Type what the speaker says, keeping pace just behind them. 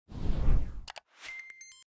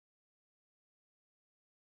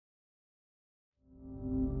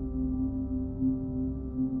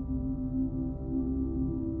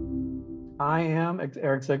I am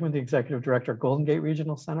Eric Zygmunt, the Executive Director at Golden Gate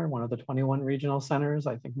Regional Center, one of the 21 regional centers.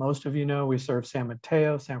 I think most of you know we serve San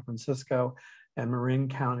Mateo, San Francisco, and Marin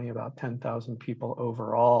County, about 10,000 people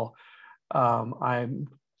overall. I'm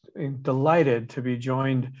delighted to be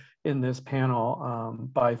joined in this panel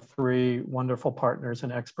by three wonderful partners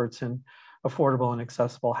and experts in affordable and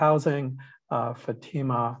accessible housing.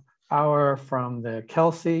 Fatima Auer from the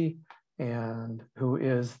Kelsey, and who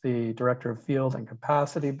is the Director of Field and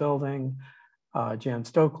Capacity Building, Jan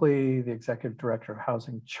Stokely, the Executive Director of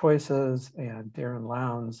Housing Choices, and Darren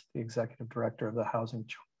Lowndes, the Executive Director of the Housing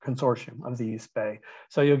Consortium of the East Bay.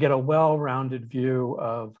 So you'll get a well-rounded view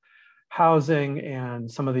of housing and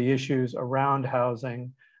some of the issues around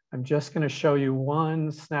housing. I'm just going to show you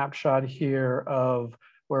one snapshot here of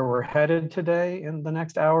where we're headed today in the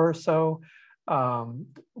next hour or so,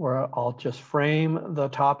 where I'll just frame the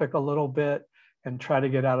topic a little bit and try to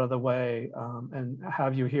get out of the way and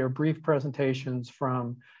have you hear brief presentations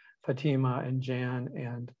from Fatima and Jan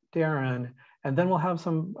and Darren. And then we'll have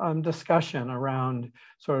some discussion around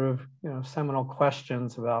sort of seminal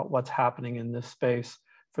questions about what's happening in this space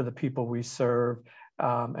for the people we serve.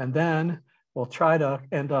 And then we'll try to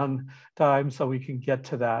end on time so we can get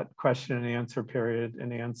to that question and answer period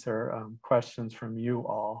and answer questions from you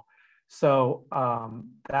all. So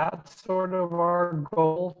that's sort of our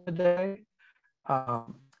goal today.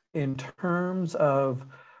 In terms of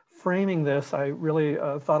framing this, I really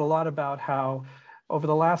thought a lot about how over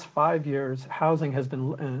the last 5 years, housing has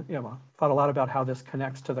been, thought a lot about how this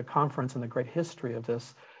connects to the conference and the great history of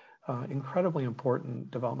this incredibly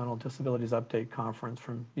important Developmental Disabilities Update Conference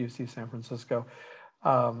from UC San Francisco.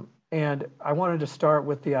 And I wanted to start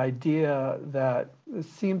with the idea that it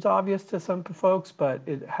seems obvious to some folks, but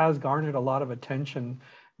it has garnered a lot of attention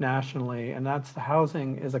nationally, and that's the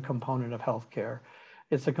housing is a component of healthcare.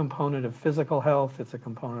 It's a component of physical health, it's a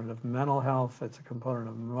component of mental health, it's a component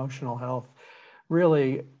of emotional health.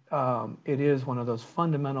 Really, it is one of those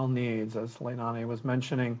fundamental needs, as Leilani was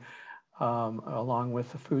mentioning, along with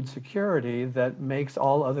the food security, that makes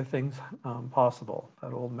all other things possible.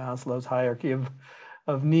 That old Maslow's hierarchy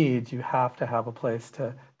of needs. You have to have a place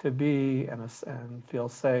to be and feel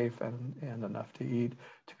safe and enough to eat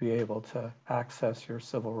to be able to access your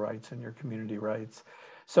civil rights and your community rights.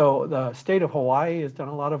 So the state of Hawaii has done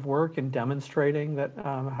a lot of work in demonstrating that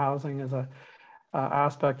housing is a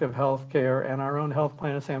aspect of healthcare, and our own health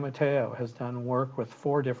plan of San Mateo has done work with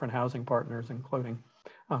 4 different housing partners, including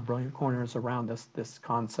Brilliant Corners, around this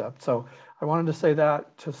concept. So I wanted to say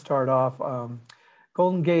that to start off.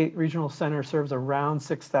 Golden Gate Regional Center serves around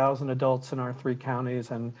 6,000 adults in our 3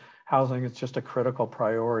 counties, and housing is just a critical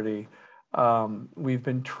priority. We've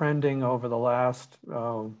been trending over the last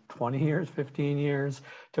 20 years, 15 years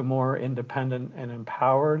to more independent and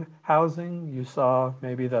empowered housing. You saw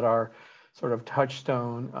maybe that our sort of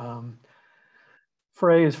touchstone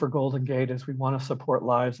phrase for Golden Gate is we want to support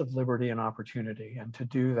lives of liberty and opportunity. And to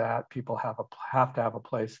do that, people have to have a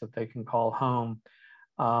place that they can call home.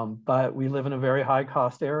 But we live in a very high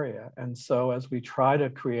cost area. And so as we try to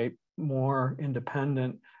create more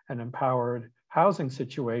independent and empowered housing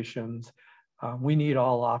situations, we need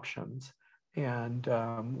all options. And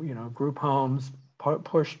group homes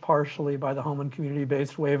pushed partially by the home and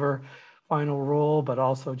community-based waiver final rule, but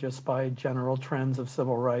also just by general trends of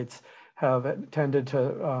civil rights, have tended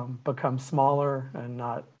to become smaller and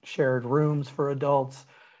not shared rooms for adults.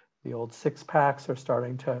 The old 6-packs are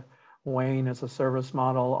starting to wane as a service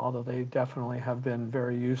model, although they definitely have been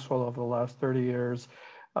very useful over the last 30 years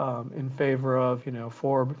in favor of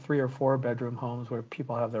 3 or 4 bedroom homes where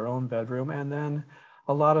people have their own bedroom, and then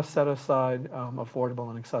a lot of set aside affordable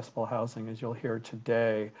and accessible housing, as you'll hear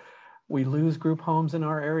today. We lose group homes in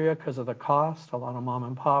our area because of the cost. A lot of mom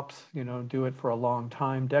and pops do it for a long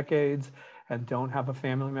time, decades, and don't have a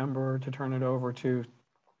family member to turn it over to.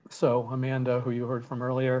 So Amanda, who you heard from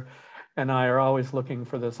earlier, and I are always looking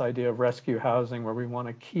for this idea of rescue housing, where we want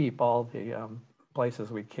to keep all the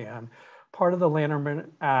places we can. Part of the Lanterman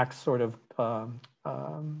Act's sort of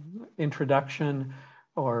introduction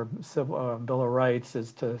or civil Bill of Rights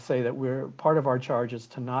is to say that part of our charge is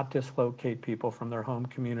to not dislocate people from their home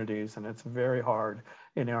communities, and it's very hard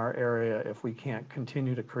in our area if we can't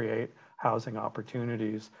continue to create housing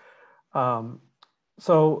opportunities.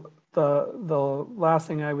 So the last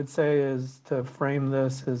thing I would say is to frame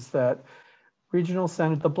this is that Regional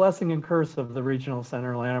Center, the blessing and curse of the Regional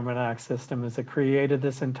Center Lanterman Act system is it created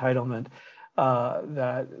this entitlement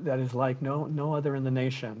that is like no other in the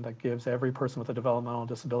nation, that gives every person with a developmental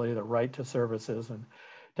disability the right to services and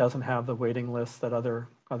doesn't have the waiting lists that other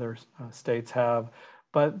states have.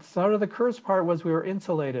 But sort of the curse part was we were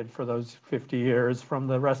insulated for those 50 years from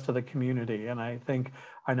the rest of the community. And I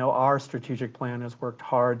know our strategic plan has worked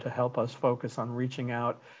hard to help us focus on reaching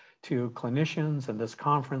out to clinicians, and this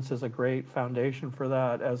conference is a great foundation for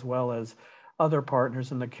that, as well as other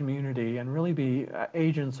partners in the community, and really be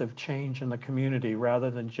agents of change in the community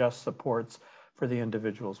rather than just supports for the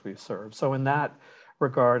individuals we serve. So in that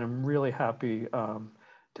regard, I'm really happy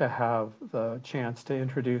to have the chance to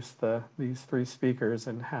introduce these three speakers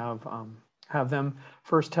and have them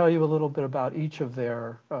first tell you a little bit about each of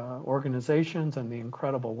their organizations and the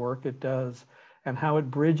incredible work it does, and how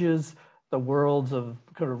it bridges the worlds of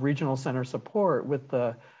kind of regional center support with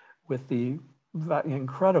the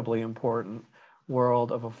incredibly important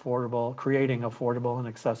world of creating affordable and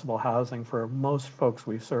accessible housing for most folks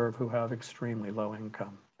we serve who have extremely low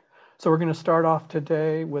income. So we're going to start off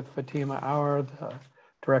today with Fatima Aour, the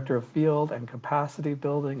Director of Field and Capacity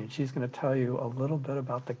Building, and she's going to tell you a little bit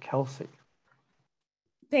about the Kelsey.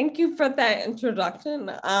 Thank you for that introduction.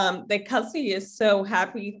 The Kelsey is so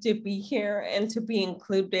happy to be here and to be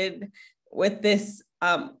included with this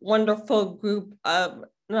wonderful group of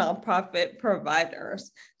nonprofit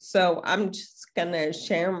providers. So I'm just going to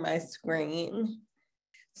share my screen.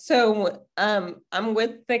 So I'm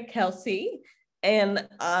with the Kelsey, and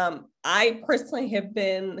I personally have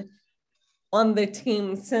been on the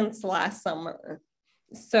team since last summer.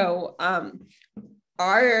 So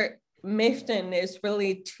our mission is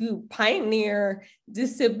really to pioneer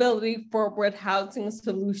disability forward housing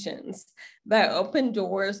solutions that open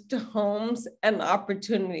doors to homes and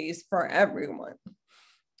opportunities for everyone.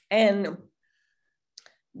 And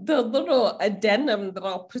the little addendum that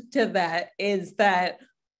I'll put to that is that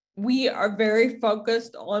we are very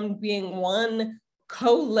focused on being one,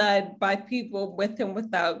 co-led by people with and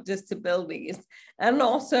without disabilities. And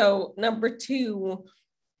also, number two,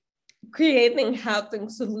 creating housing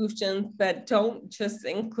solutions that don't just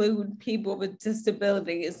include people with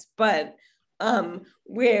disabilities, but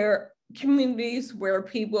where communities where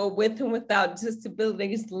people with and without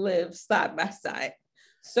disabilities live side by side.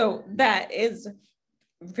 So that is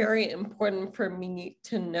very important for me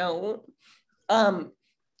to note.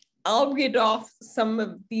 I'll read off some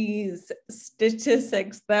of these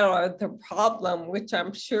statistics that are the problem, which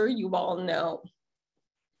I'm sure you all know.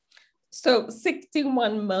 So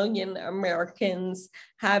 61 million Americans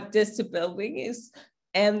have disabilities,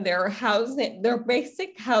 and their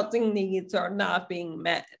basic housing needs are not being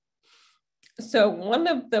met. So one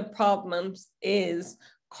of the problems is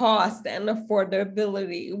cost and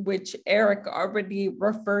affordability, which Eric already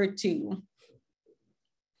referred to.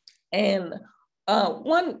 And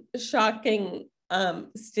one shocking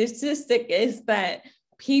statistic is that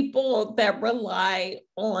people that rely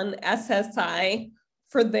on SSI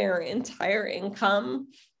for their entire income,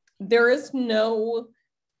 there is no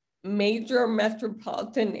major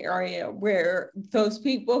metropolitan area where those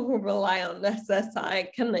people who rely on SSI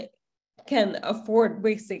can afford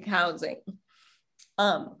basic housing.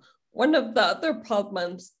 One of the other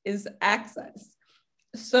problems is access.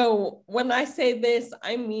 So when I say this,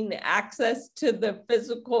 I mean access to the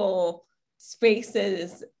physical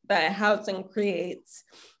spaces that housing creates.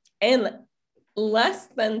 And less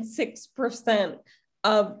than 6%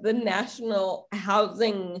 of the national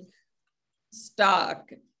housing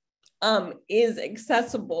stock is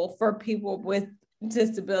accessible for people with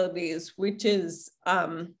disabilities, which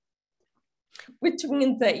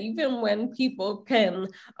means that even when people can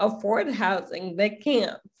afford housing, they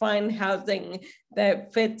can't find housing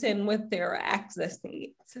that fits in with their access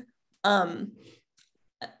needs.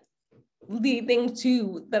 Leading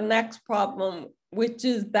to the next problem, which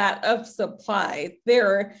is that of supply.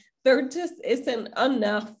 There just isn't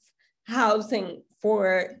enough housing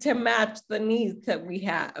to match the needs that we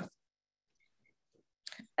have.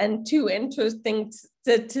 And two interesting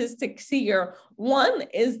statistics here. One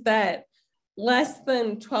is that less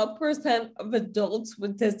than 12% of adults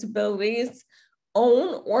with disabilities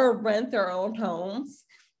own or rent their own homes.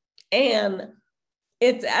 And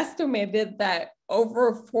it's estimated that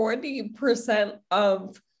over 40%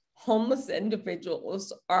 of homeless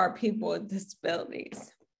individuals are people with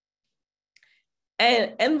disabilities.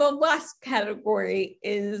 And the last category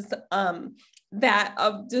is that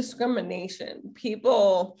of discrimination.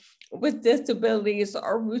 People with disabilities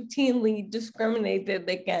are routinely discriminated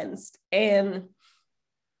against, and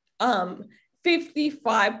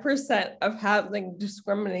 55% of housing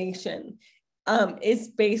discrimination is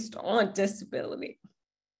based on disability.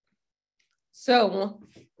 So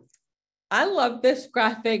I love this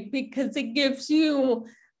graphic because it gives you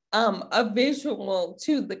a visual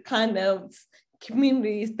to the kind of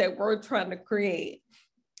communities that we're trying to create.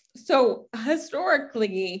 So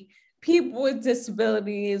historically, people with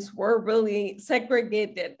disabilities were really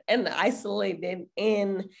segregated and isolated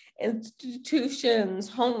in institutions,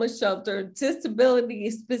 homeless shelters,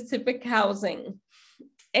 disability-specific housing.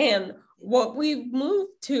 And what we've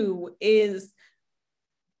moved to is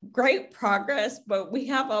great progress, but we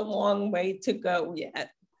have a long way to go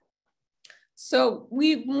yet. So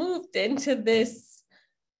we've moved into this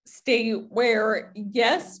state where,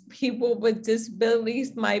 yes, people with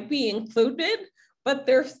disabilities might be included, but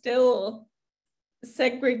they're still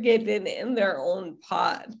segregated in their own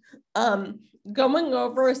pod. Going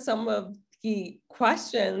over some of the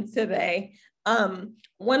questions today,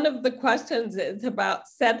 one of the questions is about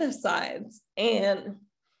set-asides, and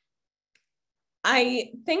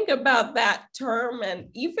I think about that term, and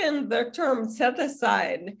even the term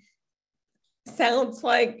set-aside sounds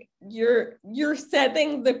like you're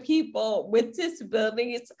setting the people with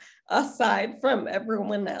disabilities aside from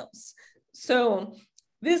everyone else. So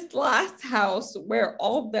this last house where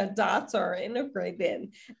all the dots are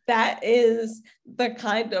integrated, that is the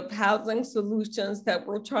kind of housing solutions that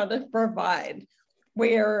we're trying to provide,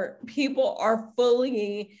 where people are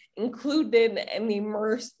fully included and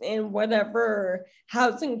immersed in whatever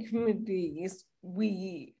housing communities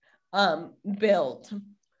we build.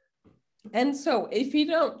 And so if you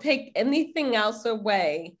don't take anything else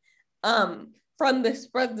away from this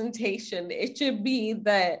presentation, it should be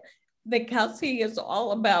that the Kelsey is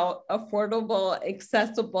all about affordable,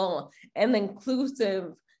 accessible, and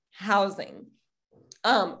inclusive housing.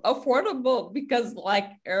 Affordable because,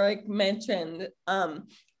 like Eric mentioned, a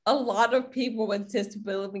lot of people with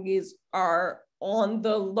disabilities are on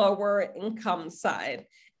the lower income side,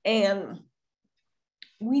 and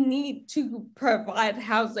we need to provide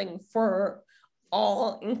housing for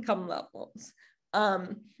all income levels.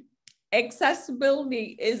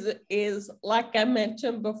 Accessibility is, like I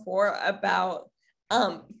mentioned before, about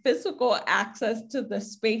physical access to the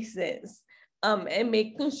spaces and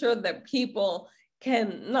making sure that people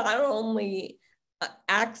can not only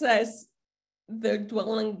access the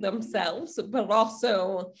dwelling themselves, but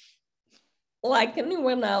also, like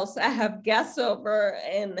anyone else, have guests over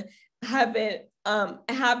and have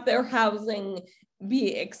their housing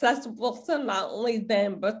be accessible to not only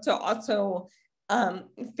them, but to also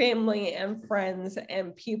family and friends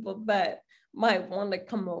and people that might want to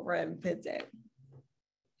come over and visit.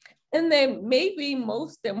 And then maybe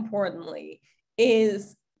most importantly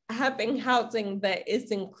is having housing that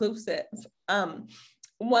is inclusive.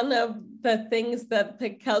 One of the things that the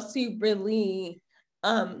Kelsey really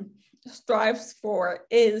strives for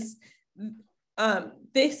is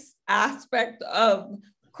this aspect of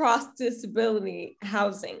cross-disability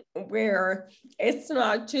housing, where it's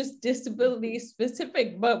not just disability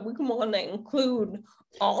specific, but we want to include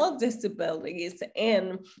all disabilities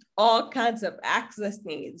and all kinds of access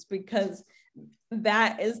needs, because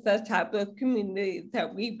that is the type of community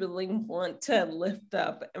that we really want to lift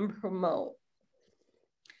up and promote.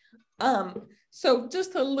 So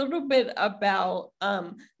just a little bit about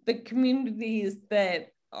the communities that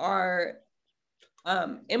are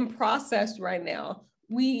in process right now.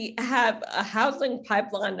 We have a housing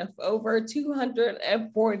pipeline of over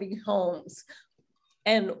 240 homes,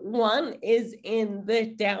 and one is in the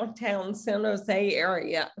downtown San Jose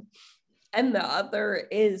area, and the other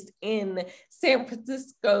is in San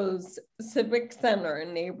Francisco's Civic Center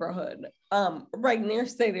neighborhood, right near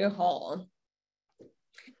City Hall.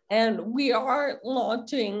 And we are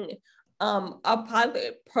launching a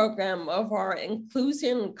pilot program of our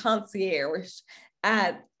inclusion concierge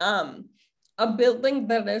at a building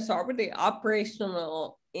that is already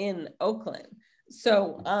operational in Oakland.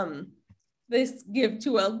 So this gives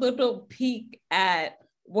you a little peek at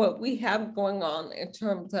what we have going on in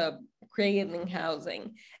terms of creating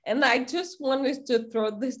housing. And I just wanted to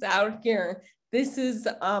throw this out here. This is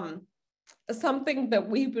something that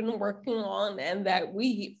we've been working on and that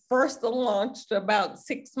we first launched about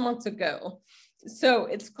 6 months ago. So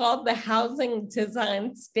it's called the Housing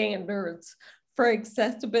Design Standards for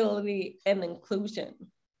Accessibility and Inclusion.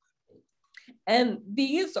 And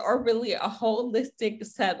these are really a holistic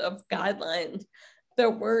set of guidelines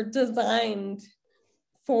that were designed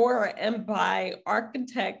for and by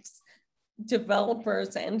architects,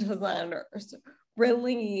 developers, and designers,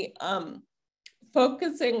 really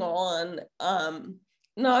focusing on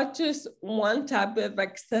not just one type of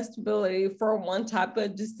accessibility for one type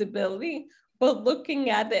of disability, but looking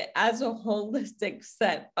at it as a holistic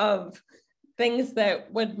set of things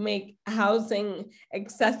that would make housing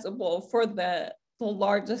accessible for the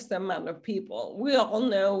largest amount of people. We all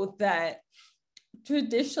know that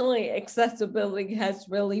traditionally accessibility has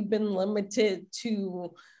really been limited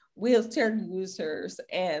to wheelchair users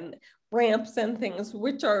and ramps and things,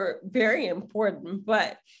 which are very important,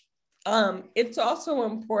 but it's also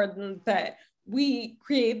important that we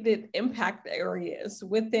created impact areas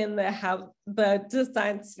within the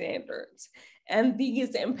design standards. And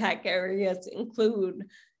these impact areas include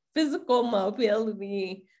physical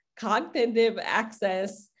mobility, cognitive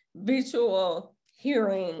access, visual,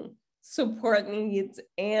 hearing, support needs,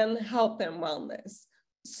 and health and wellness.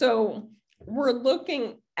 So we're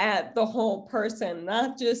looking at the whole person,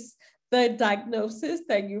 not just the diagnosis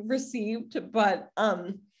that you've received, but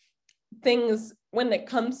things when it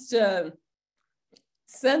comes to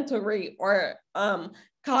sensory or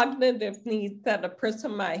cognitive needs that a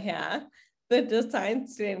person might have. The design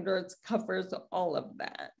standards covers all of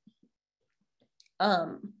that.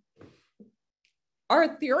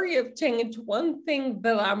 Our theory of change, one thing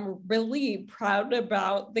that I'm really proud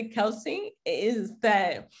about the Kelsey is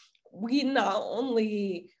that we not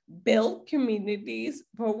only build communities,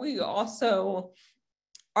 but we also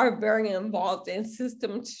are very involved in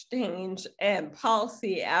systems change and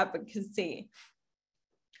policy advocacy.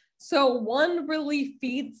 So one really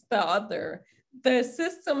feeds the other. The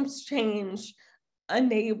systems change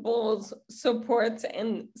enables, supports,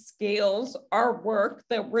 and scales our work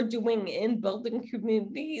that we're doing in building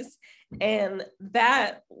communities. And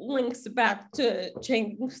that links back to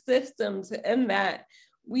changing systems, and that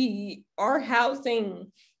our housing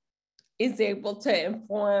is able to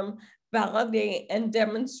inform, validate, and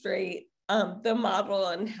demonstrate the model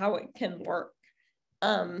and how it can work.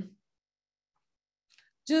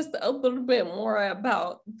 Just a little bit more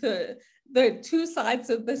about the two sides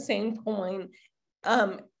of the same coin.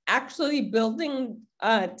 Actually building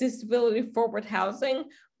disability forward housing,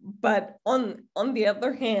 but on the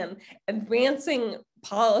other hand, advancing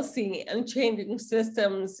policy and changing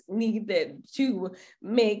systems needed to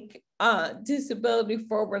make disability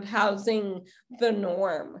forward housing the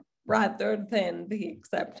norm rather than the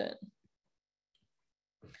exception.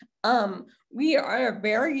 We are a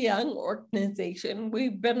very young organization.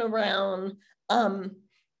 We've been around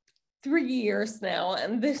 3 years now,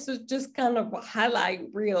 and this is just kind of a highlight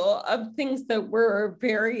reel of things that we're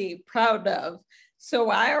very proud of. So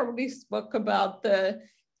I already spoke about the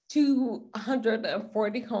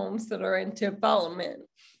 240 homes that are in development.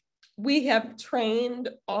 We have trained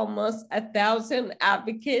almost 1,000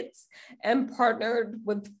 advocates and partnered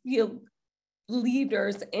with field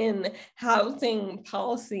leaders in housing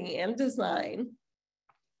policy and design.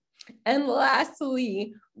 And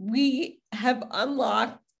lastly, we have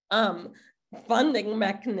unlocked funding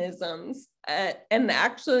mechanisms. And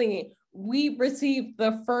actually, we received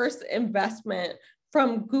the first investment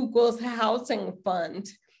from Google's housing fund.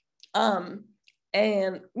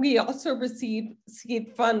 And we also received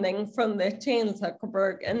seed funding from the Chan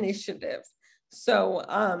Zuckerberg Initiative. So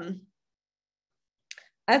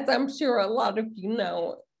as I'm sure a lot of you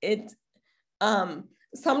know,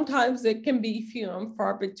 sometimes it can be few and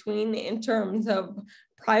far between in terms of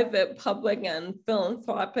private, public, and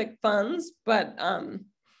philanthropic funds, but I'm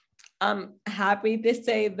happy to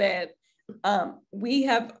say that we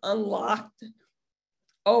have unlocked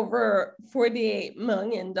over $48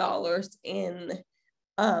 million in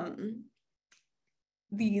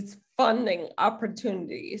these funding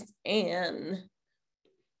opportunities, and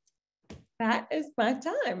that is my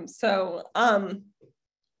time. So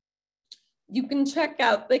you can check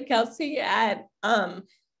out the Kelsey at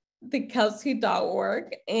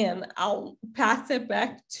thekelsey.org, and I'll pass it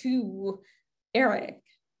back to Eric.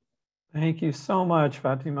 Thank you so much,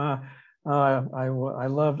 Fatima. I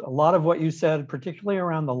loved a lot of what you said, particularly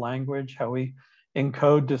around the language, how we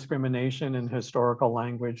encode discrimination in historical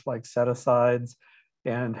language like set-asides,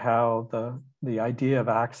 and how the idea of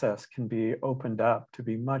access can be opened up to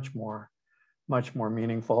be much more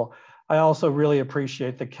meaningful. I also really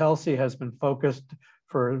appreciate that Kelsey has been focused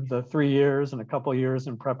for the 3 years and a couple years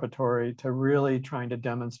in preparatory to really trying to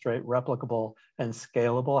demonstrate replicable and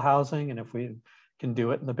scalable housing. And if we can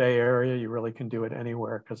do it in the Bay Area, you really can do it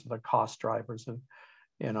anywhere because of the cost drivers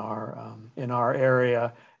in our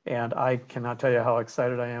area. And I cannot tell you how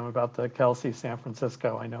excited I am about the Kelsey San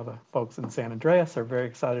Francisco. I know the folks in San Andreas are very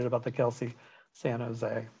excited about the Kelsey San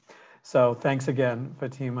Jose. So thanks again,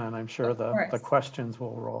 Fatima, and I'm sure the questions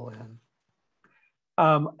will roll in.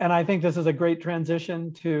 And I think this is a great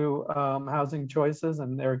transition to Housing Choices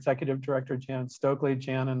and their executive director, Jan Stokely.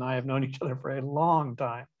 Jan and I have known each other for a long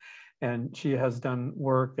time, and she has done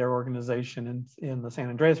work, their organization in the San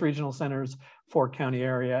Andreas Regional Center's 4-county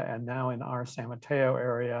area, and now in our San Mateo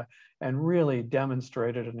area, and really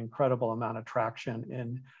demonstrated an incredible amount of traction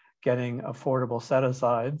getting affordable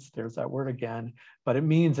set-asides, there's that word again, but it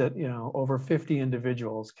means that, you know, over 50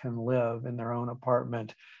 individuals can live in their own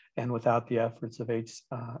apartment, and without the efforts of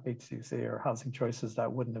HCC or Housing Choices,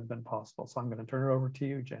 that wouldn't have been possible. So I'm going to turn it over to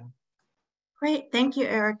you, Jan. Great, thank you,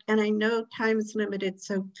 Eric. And I know time is limited,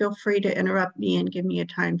 so feel free to interrupt me and give me a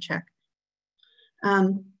time check.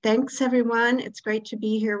 Thanks, everyone. It's great to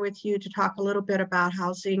be here with you to talk a little bit about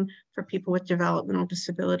housing for people with developmental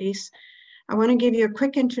disabilities. I want to give you a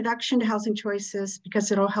quick introduction to Housing Choices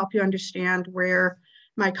because it'll help you understand where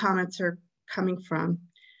my comments are coming from.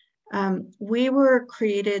 We were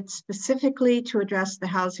created specifically to address the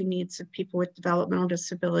housing needs of people with developmental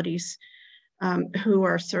disabilities who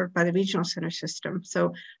are served by the regional center system.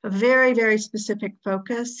 So a very, very specific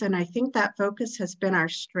focus, and I think that focus has been our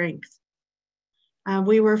strength.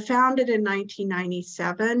 We were founded in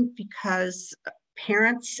 1997 because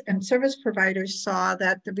parents and service providers saw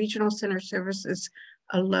that the regional center services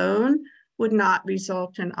alone would not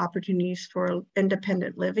result in opportunities for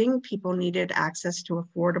independent living. People needed access to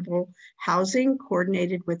affordable housing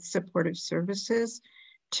coordinated with supportive services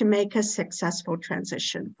to make a successful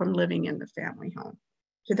transition from living in the family home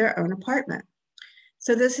to their own apartment.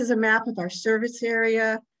 So this is a map of our service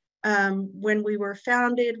area. When we were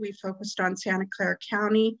founded, we focused on Santa Clara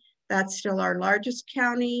County. That's still our largest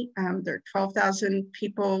county. There are 12,000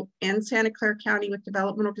 people in Santa Clara County with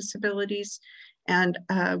developmental disabilities, and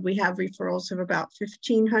we have referrals of about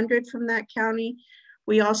 1,500 from that county.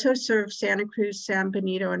 We also serve Santa Cruz, San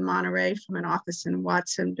Benito, and Monterey from an office in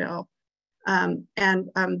Watsonville.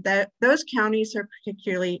 Those counties are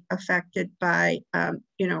particularly affected by,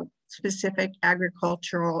 specific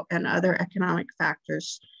agricultural and other economic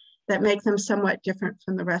factors that make them somewhat different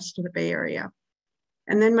from the rest of the Bay Area.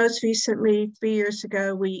 And then most recently, 3 years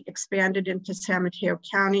ago, we expanded into San Mateo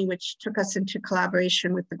County, which took us into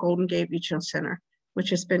collaboration with the Golden Gate Regional Center, which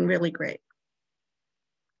has been really great.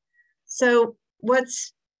 So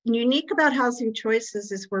what's unique about Housing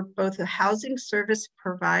Choices is we're both a housing service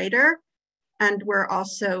provider, and we're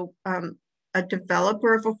also a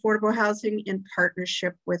developer of affordable housing in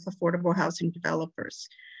partnership with affordable housing developers.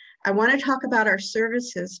 I want to talk about our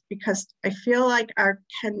services because I feel like our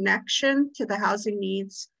connection to the housing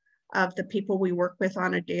needs of the people we work with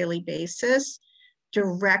on a daily basis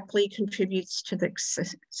directly contributes to the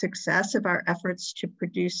success of our efforts to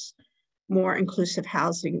produce more inclusive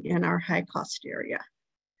housing in our high-cost area.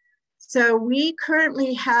 So we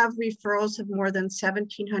currently have referrals of more than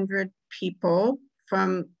 1,700 people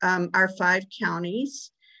from our 5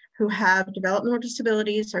 counties who have developmental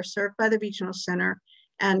disabilities, are served by the regional center,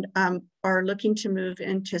 and are looking to move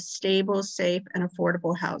into stable, safe, and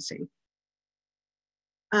affordable housing.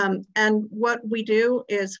 And what we do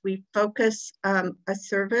is we focus a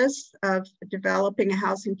service of developing a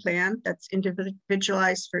housing plan that's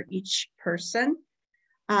individualized for each person,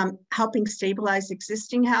 helping stabilize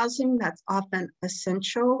existing housing. That's often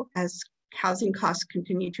essential as housing costs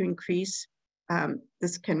continue to increase.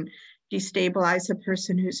 This can destabilize a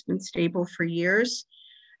person who's been stable for years.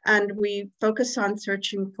 And we focus on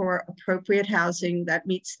searching for appropriate housing that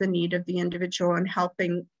meets the need of the individual and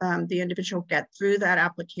helping the individual get through that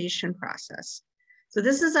application process. So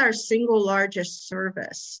this is our single largest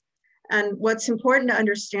service. And what's important to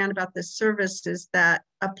understand about this service is that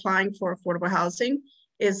applying for affordable housing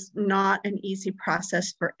is not an easy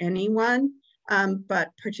process for anyone, but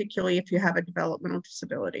particularly if you have a developmental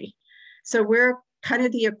disability. So we're kind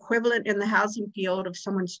of the equivalent in the housing field of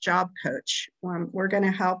someone's job coach. We're going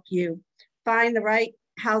to help you find the right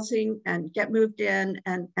housing and get moved in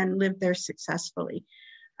and live there successfully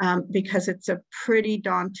because it's a pretty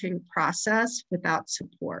daunting process without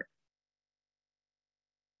support.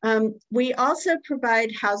 We also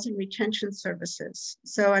provide housing retention services.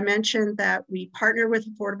 So I mentioned that we partner with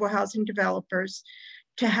affordable housing developers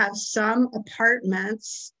to have some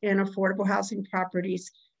apartments in affordable housing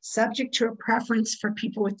properties subject to a preference for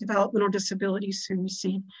people with developmental disabilities who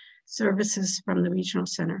receive services from the regional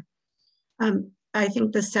center. I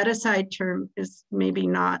think the set-aside term is maybe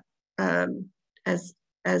not I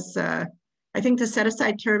think the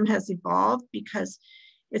set-aside term has evolved because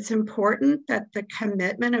it's important that the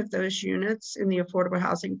commitment of those units in the affordable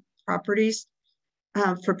housing properties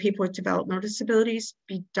for people with developmental disabilities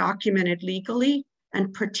be documented legally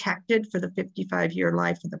and protected for the 55-year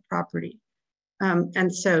life of the property.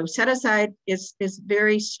 And so set aside is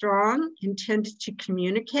very strong, intended to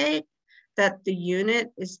communicate that the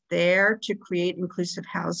unit is there to create inclusive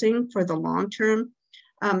housing for the long term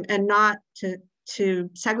and not to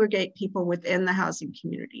segregate people within the housing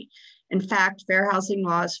community. In fact, fair housing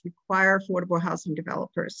laws require affordable housing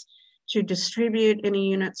developers to distribute any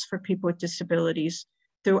units for people with disabilities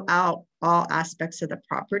throughout all aspects of the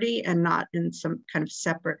property and not in some kind of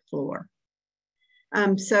separate floor.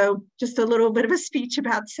 So just a little bit of a speech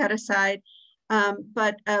about set aside.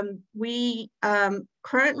 We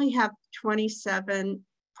currently have 27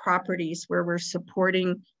 properties where we're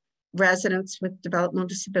supporting residents with developmental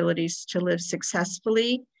disabilities to live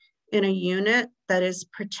successfully in a unit that is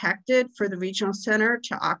protected for the regional center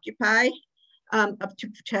to occupy,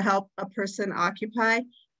 to help a person occupy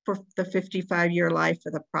for the 55-year life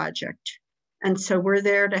of the project. And so we're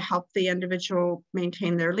there to help the individual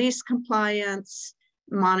maintain their lease compliance,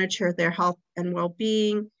 monitor their health and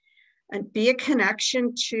well-being, and be a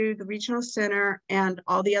connection to the regional center and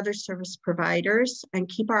all the other service providers, and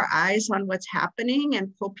keep our eyes on what's happening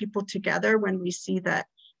and pull people together when we see that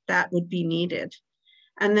that would be needed.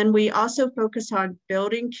 And then we also focus on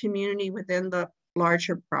building community within the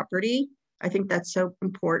larger property. I think that's so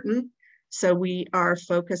important. So we are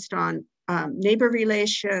focused on neighbor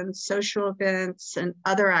relations, social events, and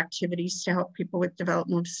other activities to help people with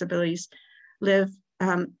developmental disabilities live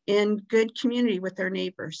in good community with their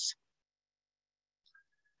neighbors.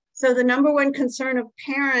 So the number one concern of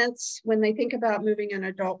parents when they think about moving an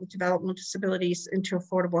adult with developmental disabilities into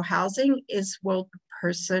affordable housing is, will the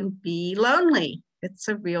person be lonely? It's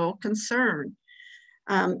a real concern.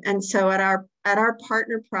 And so at our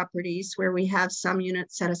partner properties, where we have some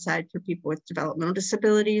units set aside for people with developmental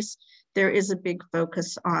disabilities, there is a big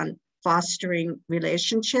focus on fostering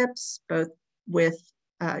relationships, both with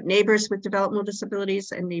neighbors with developmental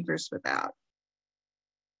disabilities and neighbors without.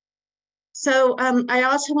 So I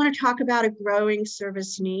also want to talk about a growing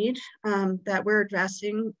service need that we're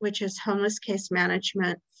addressing, which is homeless case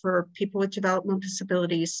management for people with developmental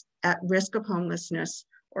disabilities at risk of homelessness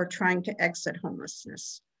or trying to exit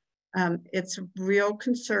homelessness. It's a real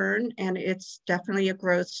concern, and it's definitely a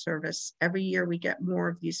growth service. Every year we get more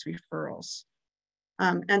of these referrals.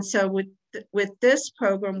 And so with this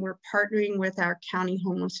program, we're partnering with our county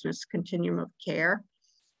homelessness continuum of care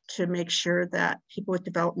to make sure that people with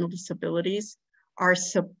developmental disabilities are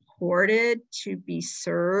supported to be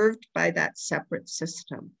served by that separate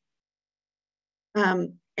system.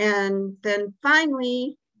 And then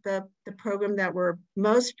finally, the program that we're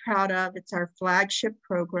most proud of, it's our flagship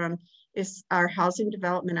program, is our housing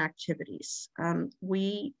development activities.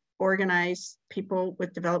 We organize people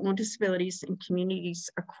with developmental disabilities in communities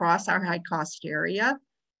across our high cost area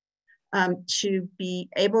to be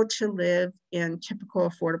able to live in typical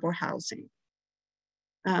affordable housing.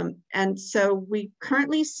 And so we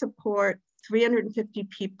currently support 350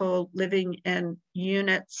 people living in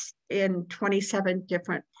units in 27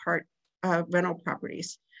 different rental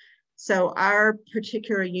properties. So our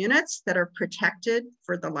particular units that are protected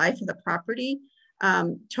for the life of the property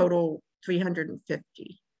total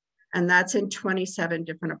 350. And that's in 27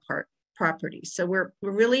 different properties. So we're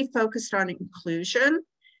really focused on inclusion,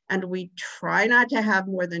 and we try not to have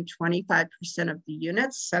more than 25% of the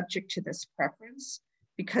units subject to this preference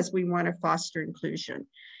because we want to foster inclusion.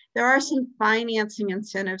 There are some financing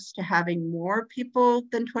incentives to having more people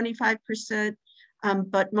than 25%,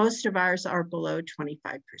 but most of ours are below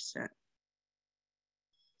 25%.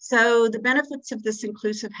 So the benefits of this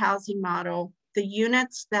inclusive housing model, the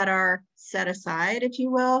units that are set aside, if you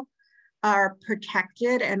will, are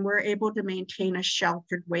protected, and we're able to maintain a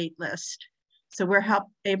sheltered wait list. So we're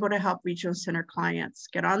able to help regional center clients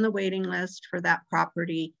get on the waiting list for that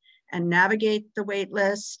property and navigate the wait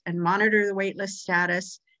list and monitor the wait list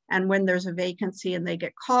status. And when there's a vacancy and they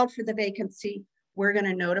get called for the vacancy, we're going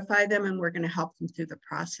to notify them and we're going to help them through the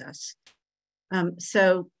process.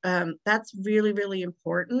 That's really, really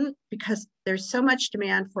important because there's so much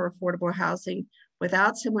demand for affordable housing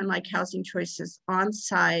without someone like Housing Choices on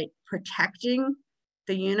site protecting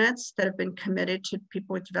the units that have been committed to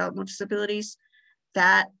people with developmental disabilities.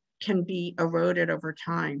 That can be eroded over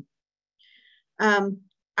time.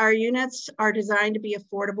 Our units are designed to be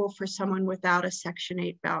affordable for someone without a Section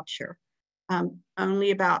 8 voucher.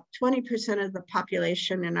 Only about 20% of the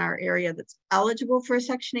population in our area that's eligible for a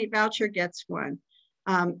Section 8 voucher gets one.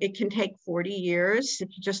 It can take 40 years if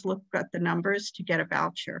you just look at the numbers to get a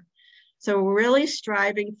voucher. So we're really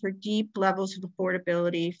striving for deep levels of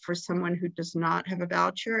affordability for someone who does not have a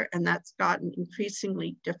voucher, and that's gotten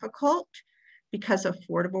increasingly difficult because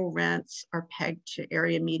affordable rents are pegged to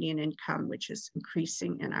area median income, which is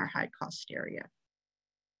increasing in our high cost area.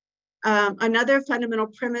 Another fundamental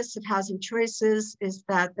premise of Housing Choices is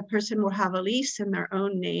that the person will have a lease in their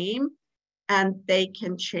own name and they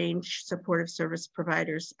can change supportive service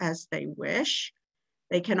providers as they wish.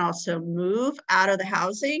 They can also move out of the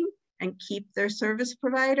housing and keep their service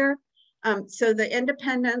provider. So the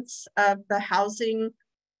independence of the housing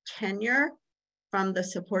tenure from the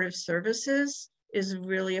supportive services is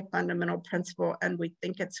really a fundamental principle, and we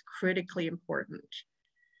think it's critically important.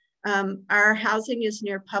 Our housing is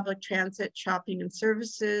near public transit, shopping, and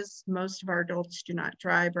services. Most of our adults do not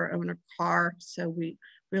drive or own a car, so we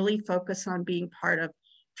really focus on being part of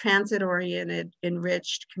transit-oriented,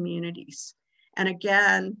 enriched communities. And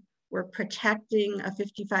again, we're protecting a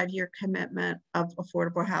 55-year commitment of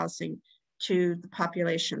affordable housing to the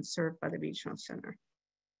population served by the regional center.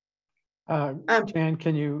 Jan,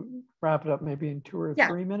 can you wrap it up maybe in 2 or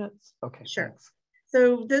 3 minutes? Okay, sure. Thanks.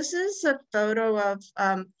 So this is a photo of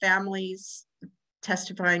families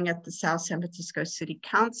testifying at the South San Francisco City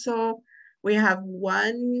Council. We have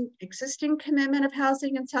one existing commitment of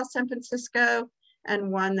housing in South San Francisco and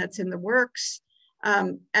one that's in the works.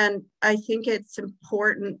 And I think it's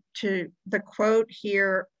important to, the quote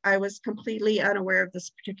here, "I was completely unaware of this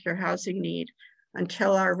particular housing need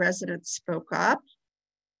until our residents spoke up."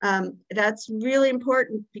 That's really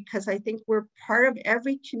important because I think we're part of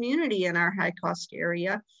every community in our high cost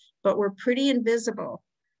area, but we're pretty invisible.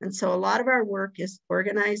 And so a lot of our work is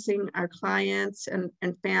organizing our clients and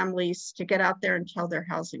families to get out there and tell their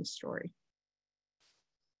housing story.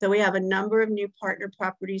 So we have a number of new partner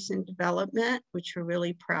properties in development, which we're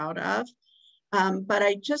really proud of. But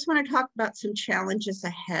I just want to talk about some challenges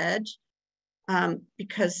ahead,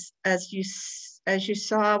 because as you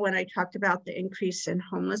saw when I talked about the increase in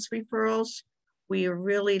homeless referrals, we are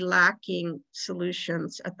really lacking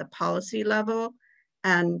solutions at the policy level.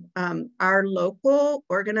 And our local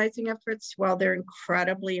organizing efforts, while they're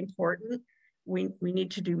incredibly important, we need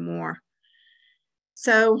to do more.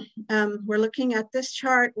 So we're looking at this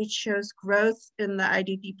chart, which shows growth in the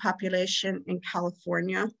IDD population in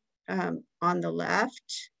California on the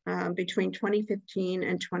left between 2015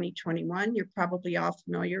 and 2021. You're probably all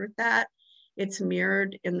familiar with that. It's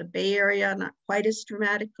mirrored in the Bay Area, not quite as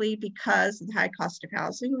dramatically because of the high cost of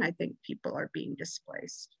housing. I think people are being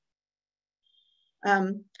displaced.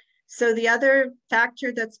 So the other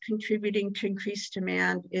factor that's contributing to increased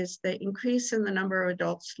demand is the increase in the number of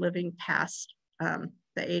adults living past the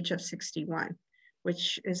age of 61,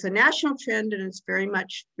 which is a national trend and is very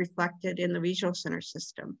much reflected in the regional center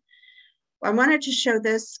system. I wanted to show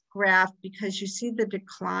this graph because you see the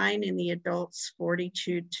decline in the adults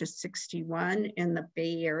 42 to 61 in the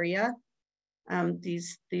Bay Area.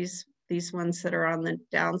 These ones that are on the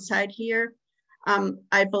downside here.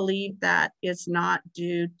 I believe that is not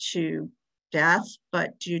due to death,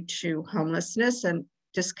 but due to homelessness and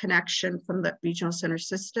disconnection from the regional center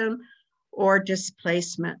system or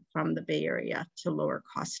displacement from the Bay Area to lower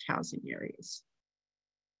cost housing areas.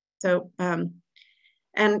 So,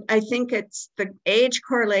 and I think it's the age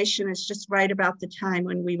correlation is just right about the time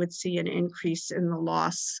when we would see an increase in the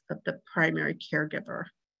loss of the primary caregiver,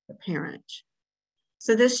 the parent.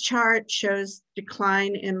 So this chart shows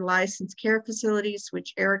decline in licensed care facilities,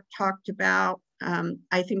 which Eric talked about.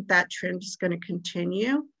 I think that trend is going to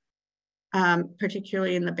continue,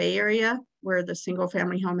 particularly in the Bay Area, where the single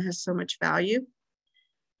family home has so much value.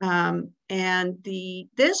 And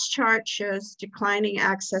this chart shows declining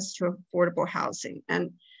access to affordable housing. And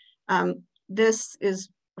this is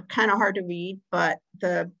kind of hard to read, but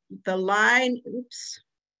the line,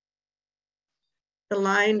 the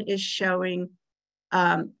line is showing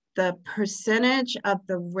the percentage of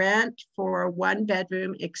the rent for a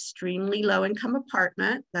 1-bedroom, extremely low income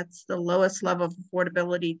apartment. That's the lowest level of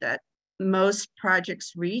affordability that most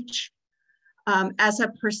projects reach, as a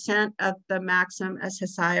percent of the maximum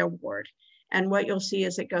SSI award. And what you'll see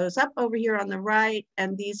is it goes up over here on the right,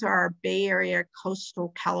 and these are our Bay Area,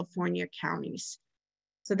 coastal California counties.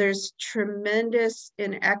 So there's tremendous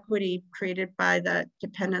inequity created by the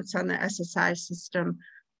dependence on the SSI system,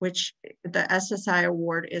 which the SSI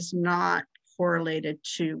award is not correlated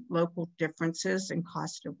to local differences in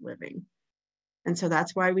cost of living. And so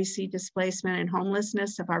that's why we see displacement and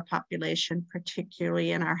homelessness of our population, particularly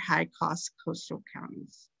in our high-cost coastal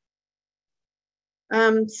counties.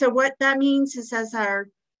 So what that means is as our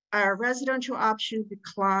residential option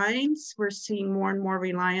declines, we're seeing more and more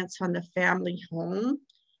reliance on the family home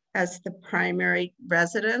as the primary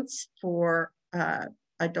residence for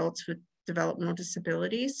adults with developmental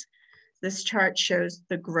disabilities. This chart shows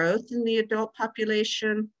the growth in the adult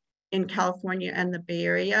population in California and the Bay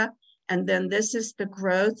Area. And then this is the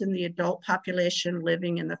growth in the adult population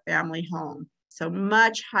living in the family home. So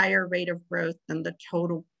much higher rate of growth than the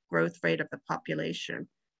total growth rate of the population.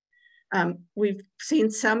 We've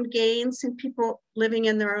seen some gains in people living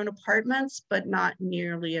in their own apartments, but not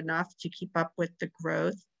nearly enough to keep up with the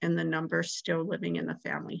growth and the numbers still living in the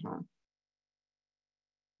family home.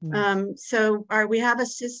 We have a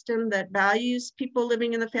system that values people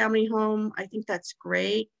living in the family home. I think that's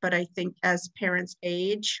great, but I think as parents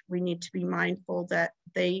age, we need to be mindful that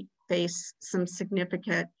they face some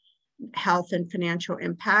significant health and financial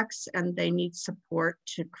impacts, and they need support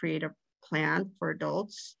to create a plan for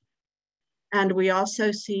adults. And we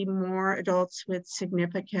also see more adults with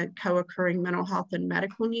significant co-occurring mental health and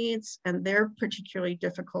medical needs, and they're particularly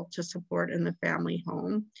difficult to support in the family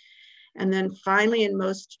home. And then finally, and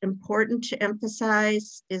most important to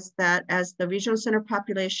emphasize, is that as the regional center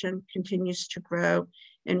population continues to grow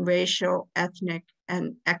in racial, ethnic,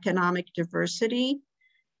 and economic diversity,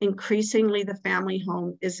 increasingly the family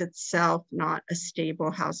home is itself not a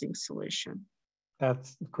stable housing solution.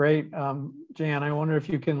 That's great. Jan, I wonder if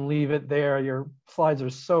you can leave it there. Your slides are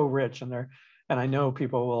so rich, and I know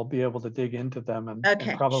people will be able to dig into them and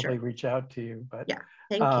probably reach out to you. But yeah,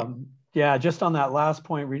 thank you. Yeah, just on that last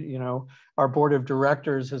point, our board of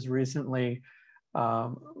directors has recently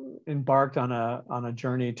embarked on a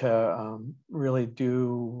journey to really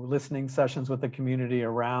do listening sessions with the community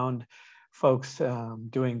around folks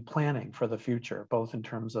doing planning for the future, both in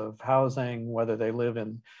terms of housing, whether they live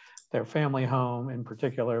in their family home in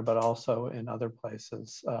particular, but also in other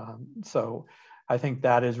places. So I think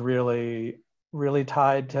that is really, really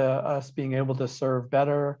tied to us being able to serve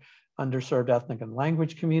better underserved ethnic and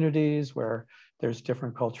language communities where there's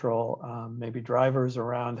different cultural maybe drivers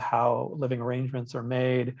around how living arrangements are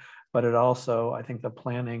made, but it also, I think the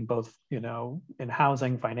planning both, in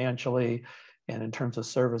housing financially and in terms of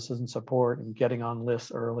services and support and getting on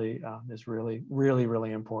lists early is really, really,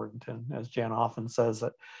 really important. And as Jan often says,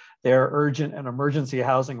 that their urgent and emergency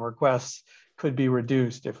housing requests could be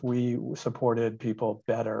reduced if we supported people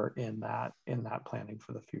better in that planning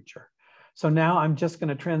for the future. So now I'm just going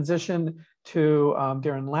to transition to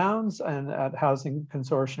Darren Lowndes and at Housing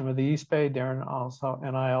Consortium of the East Bay. Darren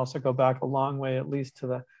and I also go back a long way, at least to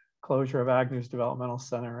the closure of Agnew's Developmental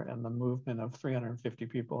Center and the movement of 350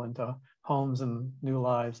 people into homes and new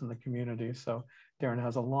lives in the community. So Darren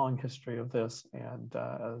has a long history of this, and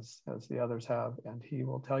as the others have, and he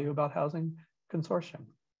will tell you about Housing Consortium.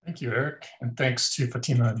 Thank you, Eric. And thanks to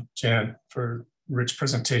Fatima and Jan for rich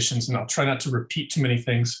presentations. And I'll try not to repeat too many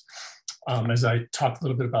things as I talk a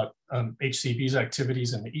little bit about HCB's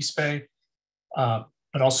activities in the East Bay.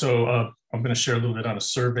 But also I'm going to share a little bit on a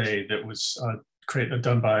survey that was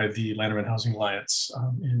done by the Landerman Housing Alliance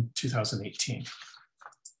in 2018.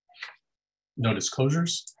 No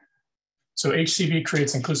disclosures. So HCB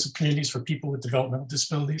creates inclusive communities for people with developmental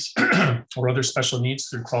disabilities or other special needs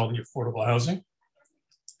through quality, affordable housing.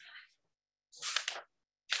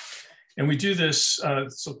 And we do this,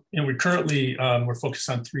 we currently, we're focused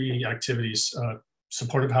on 3 activities: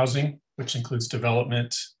 supportive housing, which includes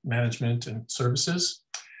development, management, and services,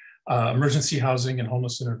 emergency housing and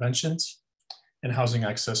homeless interventions, and housing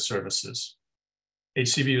access services.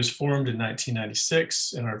 HCB was formed in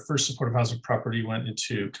 1996, and our first supportive housing property went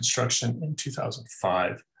into construction in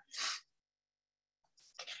 2005.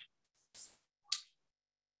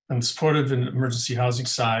 On the supportive and emergency housing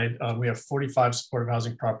side, we have 45 supportive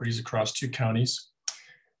housing properties across 2 counties.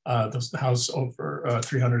 Those house over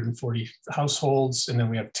 340 households, and then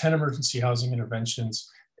we have 10 emergency housing interventions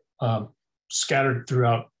scattered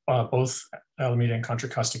throughout both Alameda and Contra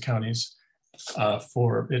Costa counties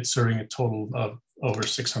for it serving a total of over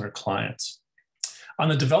 600 clients. On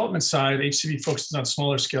the development side, HCB focuses on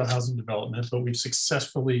smaller scale housing development, but we've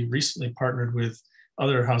successfully recently partnered with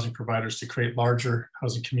other housing providers to create larger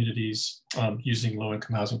housing communities using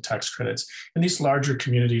low-income housing tax credits. And these larger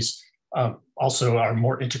communities also are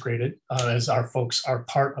more integrated as our folks are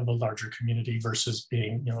part of a larger community versus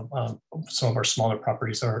being, some of our smaller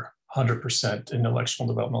properties are 100% intellectual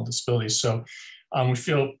and developmental disabilities. So we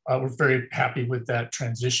feel we're very happy with that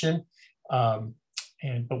transition.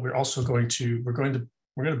 But we're also going to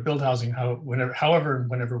build housing however and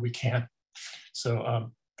whenever we can. So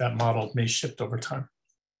that model may shift over time.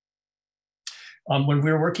 When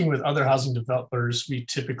we're working with other housing developers, we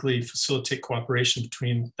typically facilitate cooperation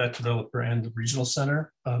between that developer and the regional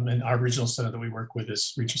center. And our regional center that we work with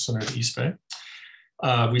is Regional Center of the East Bay.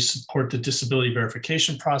 We support the disability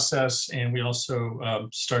verification process, and we also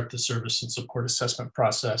start the service and support assessment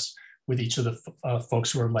process with each of the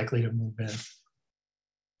folks who are likely to move in.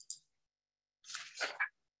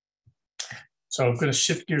 So I'm going to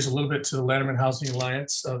shift gears a little bit to the Landerman Housing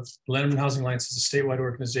Alliance. The Landerman Housing Alliance is a statewide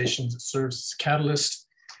organization that serves as a catalyst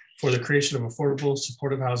for the creation of affordable,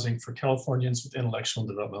 supportive housing for Californians with intellectual and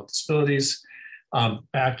developmental disabilities.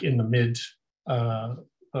 Back in the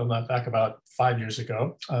back about 5 years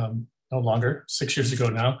ago, no longer, 6 years ago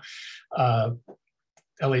now,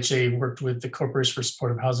 LHA worked with the Corporation for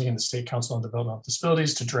Supportive Housing and the State Council on Developmental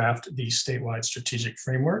Disabilities to draft the statewide strategic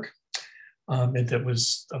framework. And that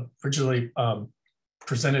was originally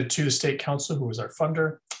presented to the State Council, who was our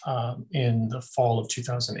funder, in the fall of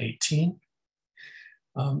 2018.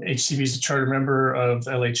 HCB is a charter member of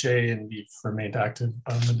LHA, and we've remained active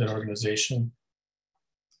in that organization.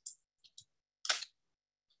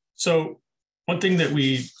 So one thing that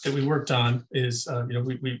we worked on is,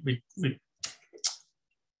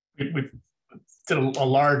 we did a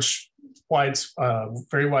large,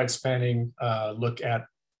 very wide-spanning look at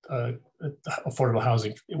affordable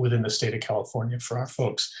housing within the state of California for our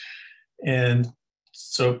folks. And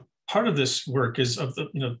so part of this work is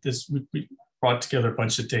we brought together a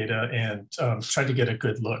bunch of data and tried to get a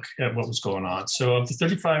good look at what was going on. So of the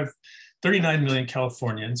 39 million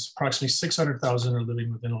Californians, approximately 600,000 are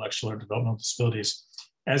living with intellectual or developmental disabilities,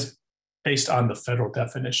 as based on the federal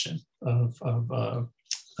definition of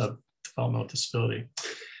developmental disability.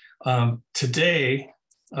 Today,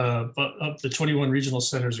 of the 21 regional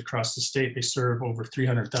centers across the state, they serve over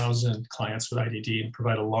 300,000 clients with IDD and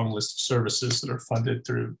provide a long list of services that are funded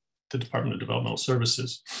through the Department of Developmental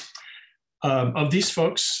Services. Of these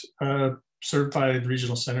folks served by the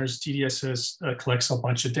regional centers, TDS collects a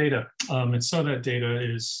bunch of data, and some of that data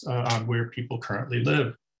is on where people currently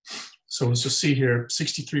live. So as you'll see here,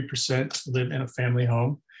 63% live in a family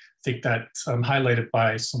home. I think that's highlighted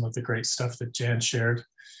by some of the great stuff that Jan shared.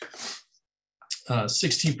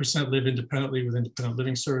 16% live independently with independent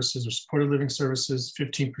living services or supported living services.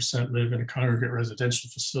 15% live in a congregate residential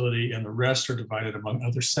facility, and the rest are divided among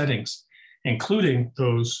other settings, including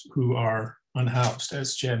those who are unhoused.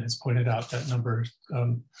 As Jen has pointed out, that number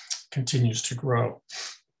continues to grow.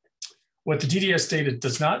 What the DDS data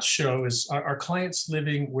does not show is, are clients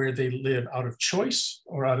living where they live out of choice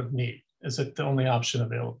or out of need? Is it the only option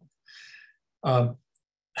available?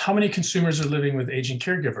 How many consumers are living with aging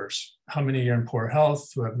caregivers? How many are in poor health,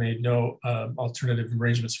 who have made no alternative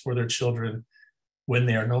arrangements for their children when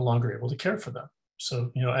they are no longer able to care for them?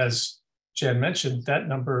 So, as Jen mentioned, that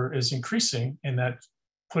number is increasing, and that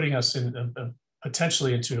putting us in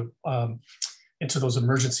potentially into those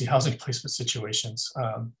emergency housing placement situations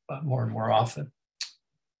more and more often.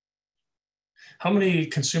 How many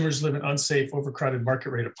consumers live in unsafe, overcrowded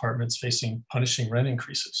market rate apartments facing punishing rent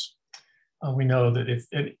increases? We know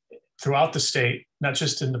that throughout the state, not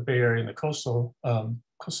just in the Bay Area and the coastal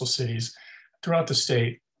cities, throughout the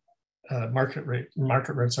state, market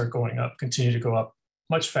rents are going up, continue to go up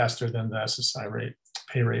much faster than the SSI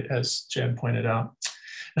pay rate, as Jan pointed out.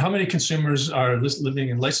 And how many consumers are living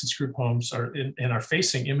in licensed group homes and are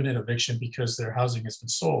facing imminent eviction because their housing has been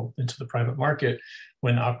sold into the private market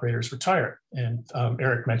when operators retire? And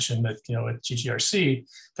Eric mentioned that, at GGRC,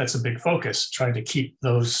 that's a big focus, trying to keep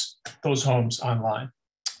those homes online,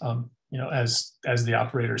 as the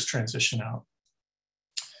operators transition out.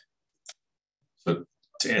 So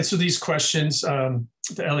to answer these questions, the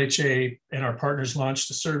LHA and our partners launched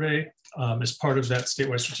a survey as part of that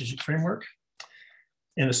statewide strategic framework.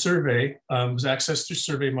 And the survey was accessed through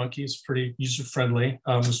SurveyMonkey, it's pretty user-friendly,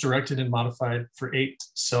 was directed and modified for 8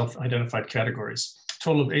 self-identified categories. A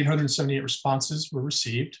total of 878 responses were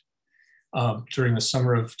received during the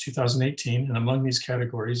summer of 2018. And among these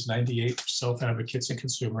categories, 98 self-advocates and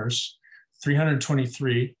consumers,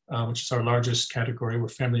 323, which is our largest category, were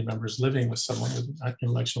family members living with someone with an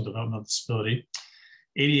intellectual developmental disability,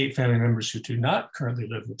 88 family members who do not currently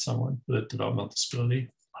live with someone with a developmental disability,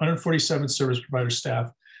 147 service provider staff,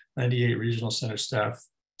 98 regional center staff,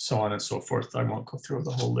 so on and so forth. I won't go through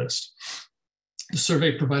the whole list. The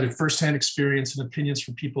survey provided firsthand experience and opinions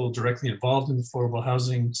from people directly involved in the affordable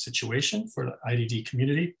housing situation for the IDD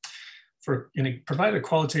community, and it provided a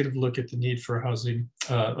qualitative look at the need for housing,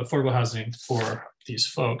 affordable housing for these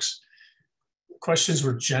folks. Questions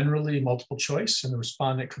were generally multiple choice, and the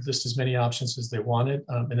respondent could list as many options as they wanted.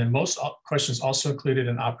 And then most questions also included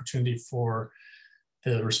an opportunity for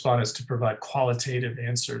the respondents to provide qualitative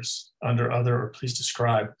answers under other or please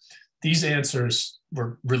describe. These answers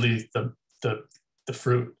were really the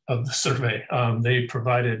fruit of the survey. They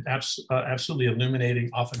provided absolutely illuminating,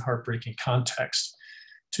 often heartbreaking context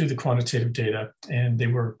to the quantitative data, and they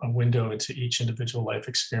were a window into each individual life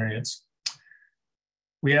experience.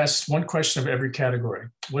 We asked one question of every category.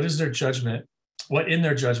 What in their judgment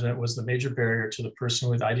was the major barrier to the person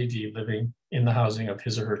with IDD living in the housing of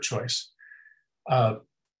his or her choice?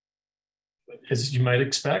 As you might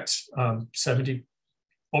expect, over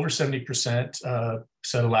 70%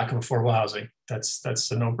 said a lack of affordable housing.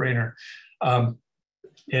 That's a no-brainer.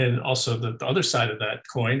 And also the other side of that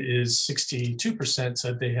coin is 62%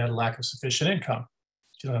 said they had a lack of sufficient income.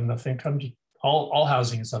 If you don't have enough income, all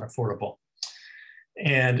housing is unaffordable.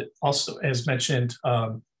 And also, as mentioned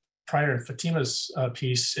prior in Fatima's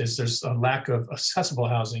piece, is there's a lack of accessible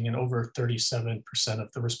housing, and over 37%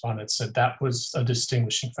 of the respondents said that was a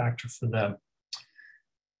distinguishing factor for them.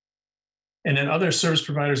 And then other service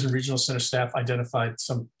providers and regional center staff identified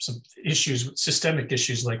some issues, systemic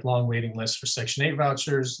issues like long waiting lists for Section 8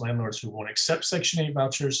 vouchers, landlords who won't accept Section 8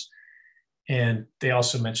 vouchers. And they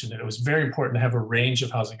also mentioned that it was very important to have a range of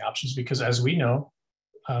housing options because, as we know,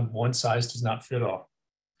 one size does not fit all.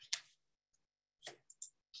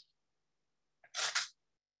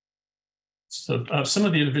 So some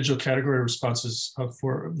of the individual category responses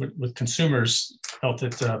with consumers felt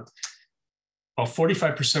that while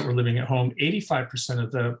 45% were living at home, 85%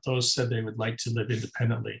 of those said they would like to live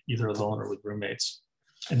independently, either alone or with roommates.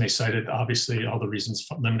 And they cited, obviously, all the reasons: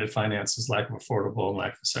 limited finances, lack of affordable and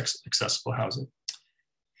lack of accessible housing.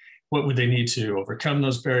 What would they need to overcome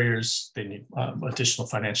those barriers? They need additional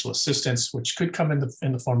financial assistance, which could come in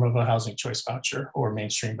the form of a housing choice voucher or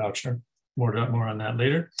mainstream voucher. More on that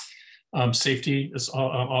later. Safety is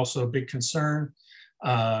also a big concern.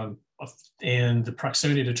 And the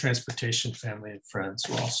proximity to transportation, family, and friends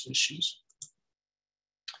were also issues.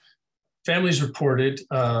 Families reported,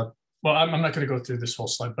 well, I'm not going to go through this whole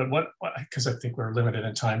slide, but because I think we're limited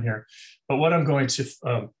in time here, but what I'm going to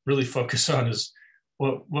really focus on is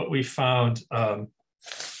what we found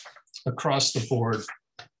across the board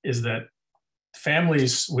is that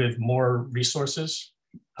families with more resources,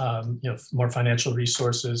 more financial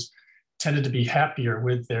resources, tended to be happier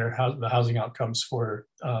with the housing outcomes for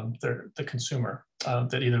the consumer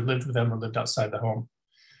that either lived with them or lived outside the home,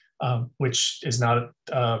 which is not,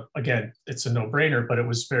 again, it's a no-brainer, but it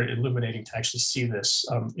was very illuminating to actually see this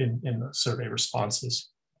in the survey responses.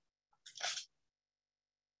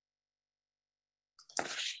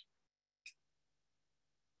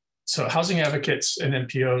 So housing advocates and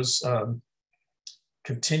NPOs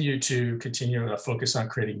continue to focus on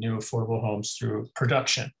creating new affordable homes through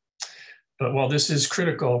production. But while this is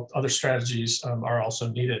critical, other strategies are also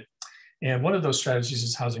needed. And one of those strategies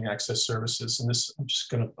is housing access services. And this, I'm just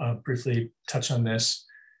going to briefly touch on this.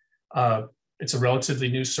 It's a relatively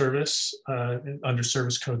new service under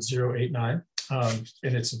service code 089, and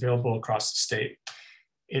it's available across the state.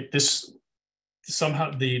 The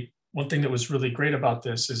one thing that was really great about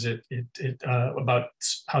this is about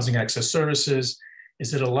housing access services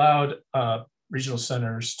is it allowed regional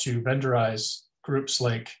centers to vendorize groups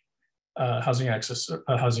like housing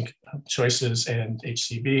choices and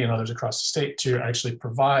HCB and others across the state to actually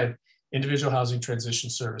provide individual housing transition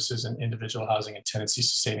services and individual housing and tenancy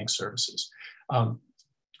sustaining services.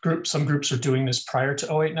 Some groups are doing this prior to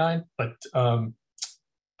 089, but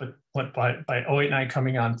by 089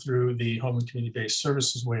 coming on through the home and community-based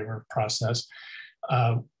services waiver process,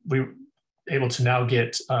 we were able to now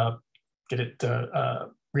get it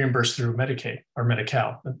reimbursed through Medicaid or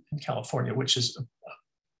Medi-Cal in California, which is a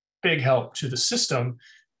big help to the system,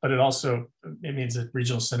 but it means that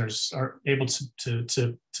regional centers are able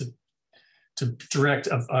to direct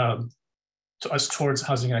us towards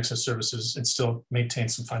housing access services and still maintain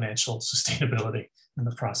some financial sustainability in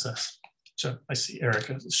the process. So I see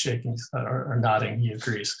Erica shaking or nodding, he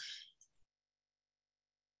agrees.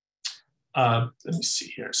 Let me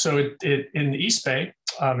see here. So in the East Bay,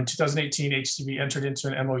 in 2018, HCB entered into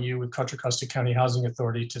an MOU with Contra Costa County Housing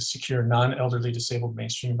Authority to secure non-elderly disabled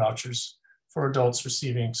mainstream vouchers for adults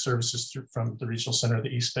receiving services from the Regional Center of the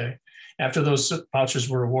East Bay. After those vouchers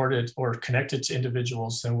were awarded or connected to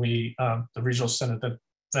individuals, then the Regional Center then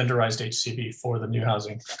vendorized HCB for the new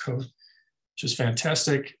housing code, which is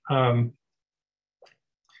fantastic.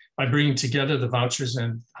 By bringing together the vouchers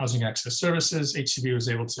and housing access services, HCB was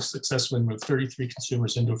able to successfully move 33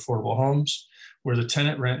 consumers into affordable homes where the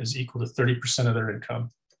tenant rent is equal to 30% of their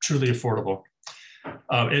income, truly affordable.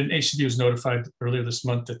 And HCB was notified earlier this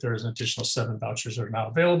month that there is an additional 7 vouchers that are now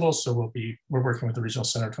available. So we're working with the Regional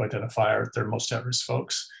Center to identify their most at-risk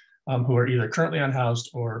folks who are either currently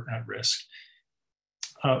unhoused or at risk.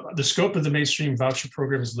 The scope of the mainstream voucher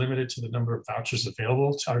program is limited to the number of vouchers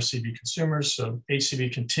available to RCB consumers. So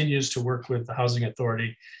HCB continues to work with the Housing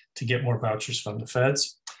Authority to get more vouchers from the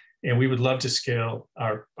feds. And we would love to scale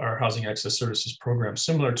our housing access services program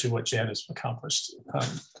similar to what Jan has accomplished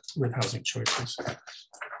with Housing Choices.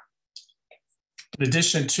 In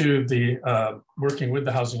addition to the working with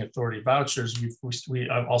the Housing Authority vouchers, we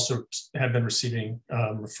also have been receiving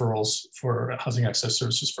referrals for housing access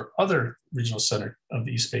services for other Regional Center of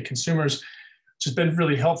the East Bay consumers, which has been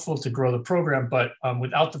really helpful to grow the program. But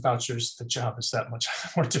without the vouchers, the job is that much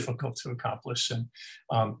more difficult to accomplish, and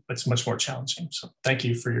it's much more challenging. So thank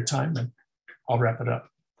you for your time, and I'll wrap it up.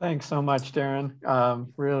 Thanks so much, Darren.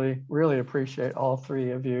 Really appreciate all three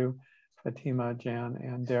of you, Fatima, Jan,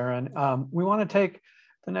 and Darren. We want to take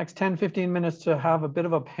the next 10, 15 minutes to have a bit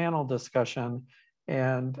of a panel discussion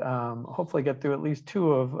and hopefully get through at least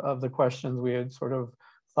two of the questions we had sort of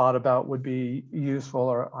thought about would be useful,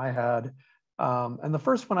 or I had. And the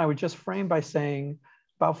first one I would just frame by saying,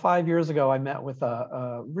 about 5 years ago, I met with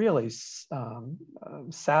a really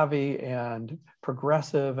savvy and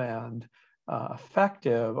progressive and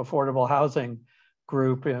effective affordable housing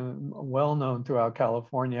group and well known throughout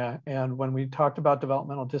California. And when we talked about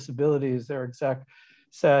developmental disabilities, their exec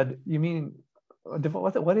said, "You mean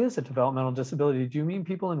what is a developmental disability? Do you mean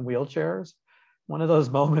people in wheelchairs?" One of those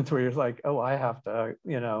moments where you're like, "Oh, I have to,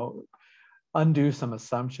 undo some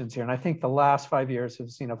assumptions here." And I think the last 5 years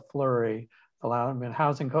have seen a flurry. The Development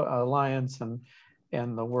Housing Alliance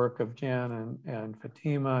and the work of Jan and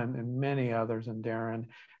Fatima and many others, and Darren,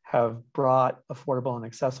 have brought affordable and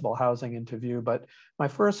accessible housing into view. But my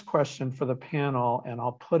first question for the panel, and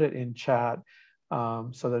I'll put it in chat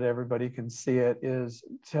so that everybody can see it, is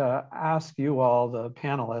to ask you all, the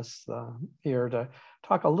panelists here, to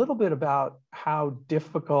talk a little bit about how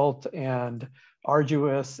difficult and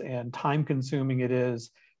arduous and time-consuming it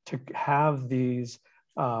is to have these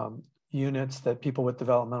units that people with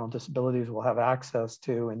developmental disabilities will have access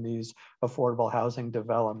to in these affordable housing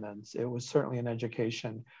developments. It was certainly an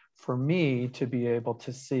education for me to be able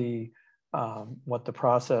to see what the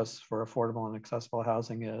process for affordable and accessible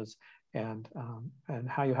housing is, and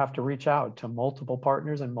how you have to reach out to multiple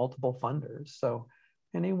partners and multiple funders. So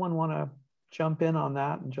anyone want to jump in on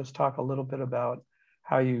that and just talk a little bit about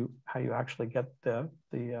how you actually get the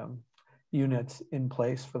units in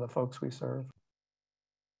place for the folks we serve?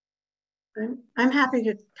 I'm happy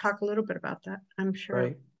to talk a little bit about that. I'm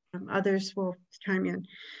sure others will chime in.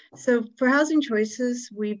 So for Housing Choices,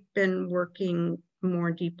 we've been working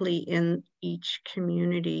more deeply in each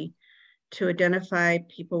community to identify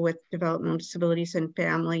people with developmental disabilities and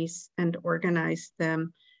families and organize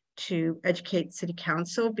them to educate City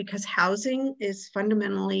Council, because housing is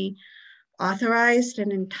fundamentally authorized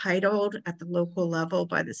and entitled at the local level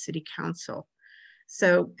by the City Council.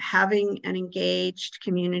 So having an engaged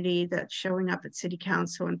community that's showing up at City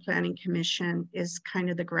Council and Planning Commission is kind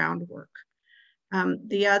of the groundwork.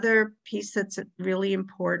 The other piece that's really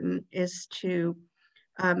important is to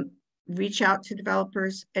reach out to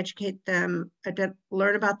developers, educate them,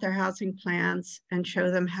 learn about their housing plans, and show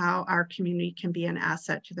them how our community can be an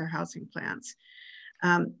asset to their housing plans.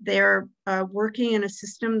 They're working in a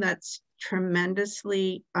system that's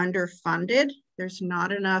tremendously underfunded. There's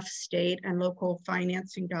not enough state and local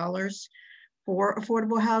financing dollars for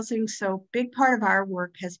affordable housing. So big part of our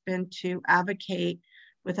work has been to advocate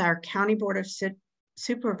with our County Board of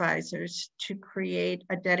Supervisors to create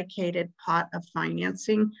a dedicated pot of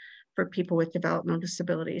financing for people with developmental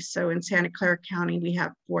disabilities. So in Santa Clara County, we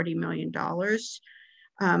have $40 million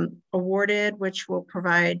awarded, which will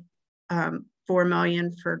provide $4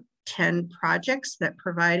 million for 10 projects that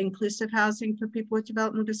provide inclusive housing for people with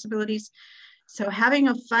developmental disabilities. So having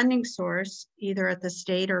a funding source, either at the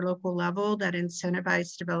state or local level, that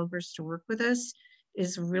incentivizes developers to work with us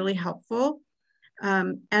is really helpful.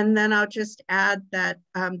 And then I'll just add that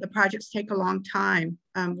the projects take a long time.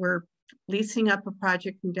 We're leasing up a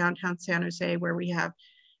project in downtown San Jose where we have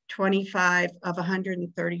 25 of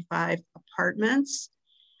 135 apartments.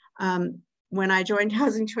 When I joined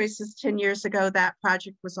Housing Choices 10 years ago, that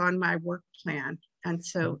project was on my work plan. And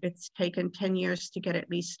so it's taken 10 years to get it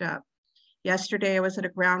leased up. Yesterday, I was at a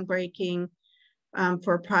groundbreaking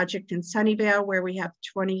for a project in Sunnyvale where we have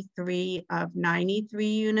 23 of 93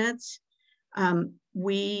 units.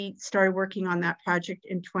 We started working on that project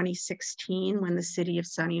in 2016 when the city of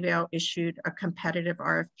Sunnyvale issued a competitive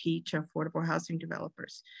RFP to affordable housing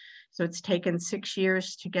developers. So it's taken 6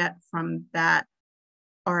 years to get from that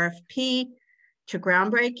RFP to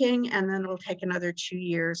groundbreaking, and then it'll take another 2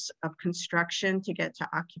 years of construction to get to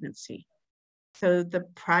occupancy. So the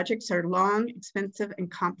projects are long, expensive, and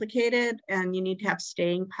complicated, and you need to have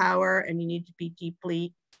staying power, and you need to be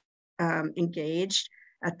deeply engaged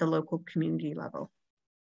at the local community level.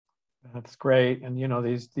 That's great. And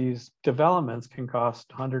these developments can cost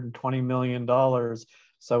 $120 million.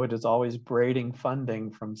 So it is always braiding funding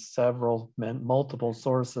from multiple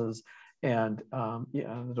sources. And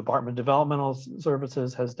the Department of Developmental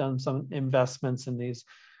Services has done some investments in these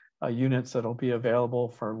units that'll be available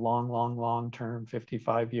for long-term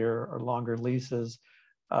 55-year or longer leases.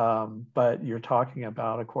 But you're talking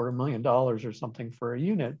about $250,000 or something for a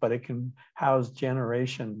unit, but it can house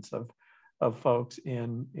generations of folks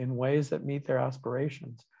in ways that meet their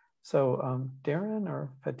aspirations. So Darren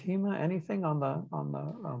or Fatima, anything on the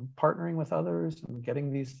partnering with others and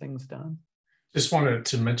getting these things done? Just wanted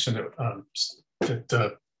to mention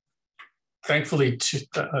that thankfully to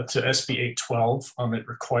SB 812, it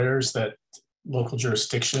requires that local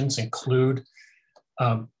jurisdictions include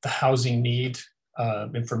the housing need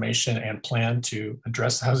information and plan to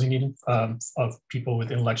address the housing need of people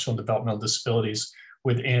with intellectual and developmental disabilities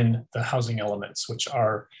within the housing elements, which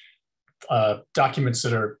are documents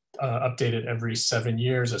that are updated every 7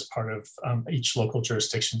 years as part of each local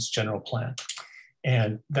jurisdiction's general plan.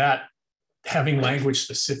 And that having language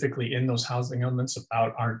specifically in those housing elements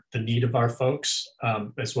about the need of our folks,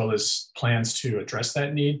 as well as plans to address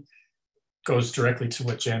that need, goes directly to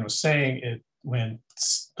what Jan was saying. When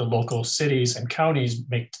the local cities and counties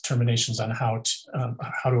make determinations on how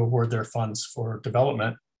to award their funds for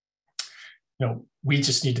development, we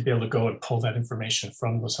just need to be able to go and pull that information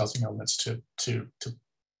from those housing elements to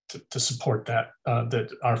support that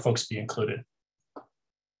our folks be included.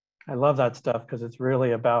 I love that stuff because it's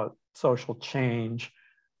really about social change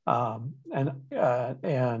and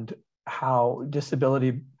how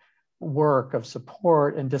disability work of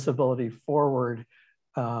support and disability forward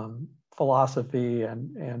philosophy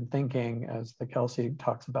and thinking, as the Kelsey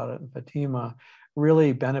talks about it, and Fatima,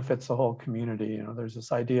 really benefits the whole community. There's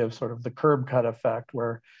this idea of sort of the curb cut effect,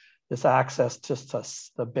 where this access to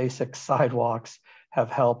the basic sidewalks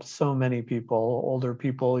have helped so many people, older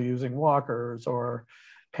people using walkers or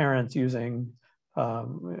parents using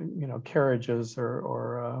carriages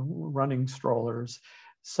or running strollers.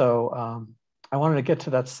 So I wanted to get to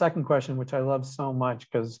that second question, which I love so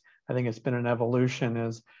much because I think it's been an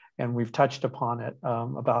evolution, and we've touched upon it,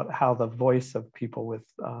 about how the voice of people with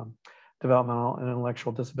developmental and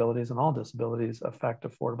intellectual disabilities and all disabilities affect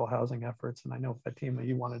affordable housing efforts. And I know, Fatima,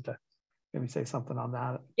 you wanted to maybe say something on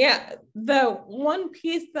that. Yeah, the one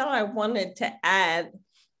piece that I wanted to add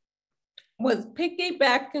was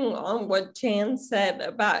piggybacking on what Jan said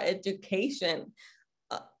about education.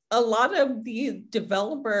 A lot of these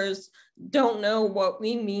developers don't know what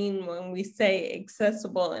we mean when we say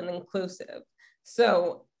accessible and inclusive.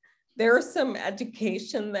 So there's some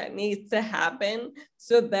education that needs to happen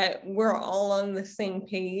so that we're all on the same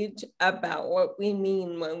page about what we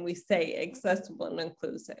mean when we say accessible and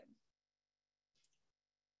inclusive.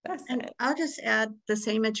 That's it. I'll just add, the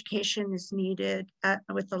same education is needed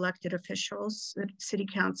with elected officials, city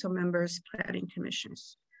council members, planning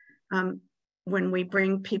commissioners. When we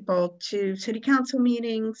bring people to city council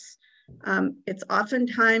meetings, it's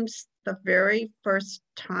oftentimes the very first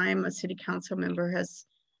time a city council member has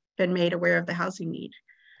been made aware of the housing need.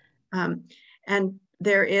 And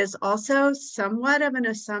there is also somewhat of an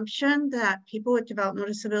assumption that people with developmental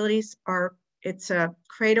disabilities it's a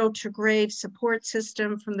cradle to grave support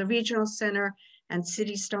system from the regional center, and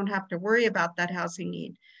cities don't have to worry about that housing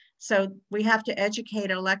need. So we have to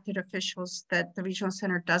educate elected officials that the regional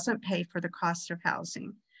center doesn't pay for the cost of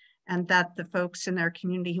housing, and that the folks in their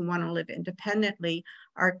community who want to live independently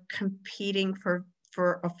are competing for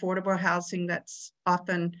affordable housing that's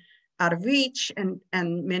often out of reach, and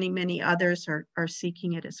many others are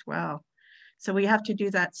seeking it as well. So we have to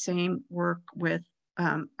do that same work with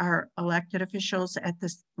our elected officials at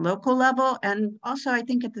the local level, and also I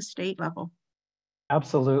think at the state level.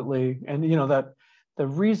 Absolutely. And that the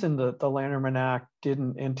reason that the Lanterman Act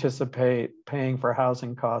didn't anticipate paying for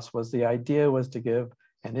housing costs was the idea was to give,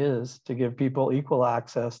 and is to give, people equal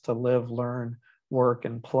access to live, learn, work,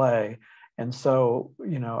 and play. And so,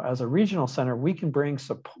 as a regional center, we can bring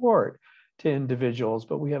support to individuals,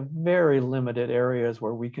 but we have very limited areas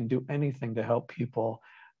where we can do anything to help people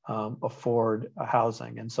afford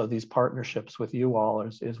housing. And so these partnerships with you all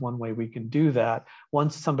is one way we can do that.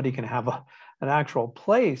 Once somebody can have an actual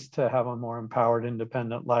place to have a more empowered,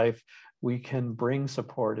 independent life, we can bring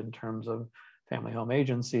support in terms of family home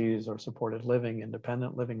agencies or supported living,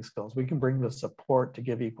 independent living skills. We can bring the support to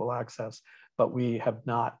give equal access, but we have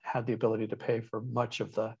not had the ability to pay for much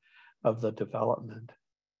of the development.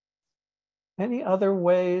 Any other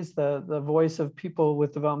ways the voice of people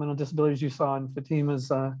with developmental disabilities you saw in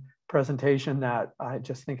Fatima's presentation that I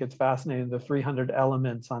just think it's fascinating, the 300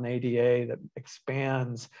 elements on ADA that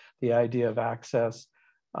expands the idea of access,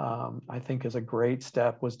 I think is a great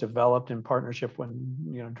step, was developed in partnership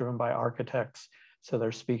when, driven by architects. So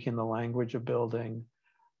they're speaking the language of building.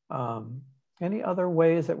 Any other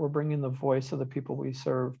ways that we're bringing the voice of the people we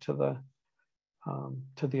serve to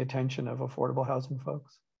the attention of affordable housing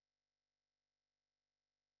folks?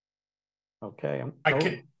 Okay.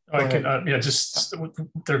 Just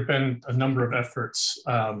there have been a number of efforts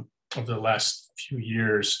over the last few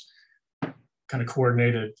years, kind of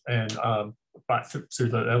coordinated and through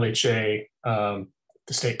the LHA,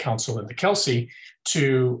 the State Council, and the Kelsey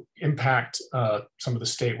to impact some of the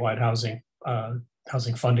statewide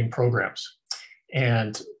housing funding programs,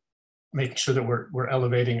 and making sure that we're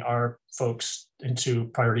elevating our folks into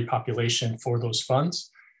priority population for those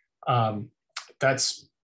funds. That's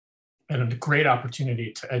been a great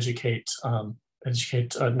opportunity to educate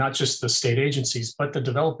not just the state agencies, but the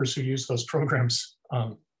developers who use those programs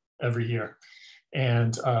every year.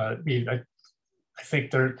 And I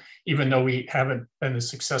think even though we haven't been as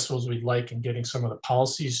successful as we'd like in getting some of the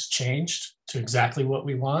policies changed to exactly what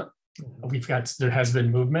we want, there has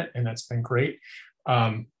been movement, and that's been great.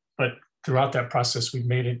 But throughout that process, we've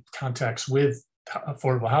made contacts with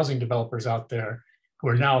affordable housing developers out there who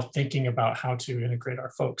are now thinking about how to integrate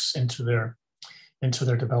our folks into their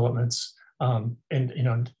developments, and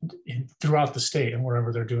throughout the state and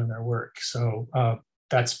wherever they're doing their work. So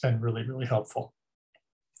that's been really, really helpful.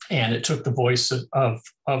 And it took the voice of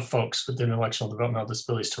folks with intellectual and developmental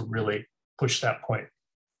disabilities to really push that point.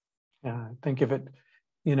 Yeah, I think if it,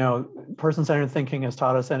 person-centered thinking has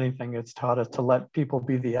taught us anything, it's taught us to let people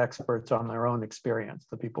be the experts on their own experience,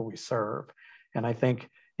 the people we serve. And I think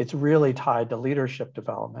it's really tied to leadership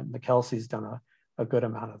development. The Kelsey's done a good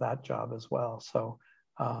amount of that job as well. So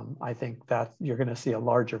I think that you're going to see a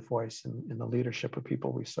larger voice in the leadership of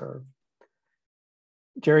people we serve.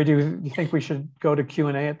 Jerry, do you think we should go to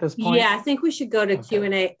Q&A at this point? Yeah, I think we should go to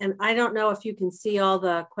Q&A. And I don't know if you can see all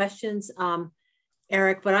the questions,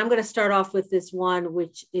 Eric, but I'm going to start off with this one,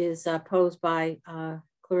 which is posed by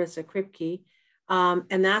Clarissa Kripke.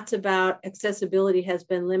 And that's about accessibility has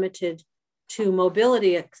been limited to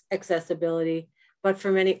mobility accessibility, but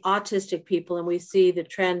for many autistic people, and we see the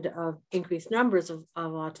trend of increased numbers of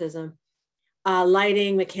autism,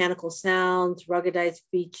 lighting, mechanical sounds, ruggedized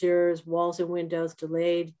features, walls and windows,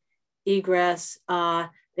 delayed egress,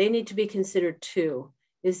 they need to be considered too.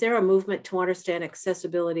 Is there a movement to understand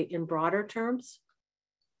accessibility in broader terms?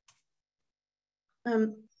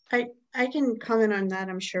 I can comment on that.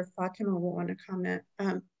 I'm sure Fatima will want to comment.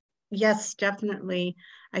 Yes, definitely.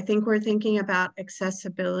 I think we're thinking about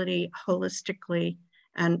accessibility holistically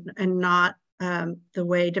and not the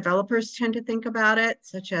way developers tend to think about it,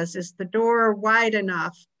 such as, is the door wide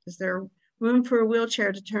enough? Is there room for a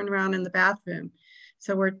wheelchair to turn around in the bathroom?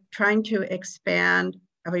 So we're trying to expand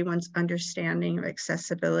everyone's understanding of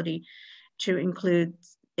accessibility to include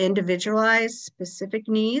individualized specific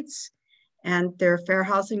needs. And there are fair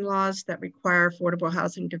housing laws that require affordable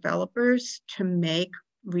housing developers to make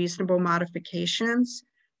reasonable modifications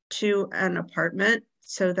to an apartment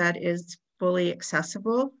so that is fully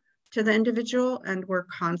accessible to the individual. And we're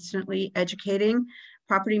constantly educating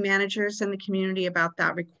property managers in the community about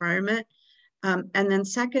that requirement. And then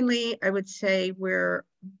secondly, I would say we're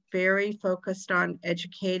very focused on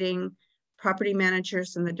educating property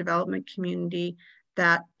managers in the development community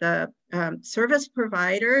that the service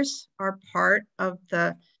providers are part of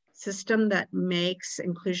the system that makes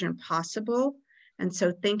inclusion possible. And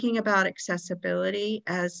so thinking about accessibility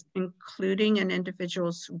as including an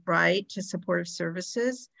individual's right to supportive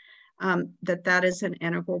services, that is an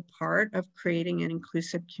integral part of creating an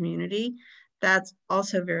inclusive community. That's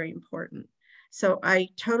also very important. So I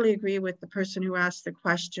totally agree with the person who asked the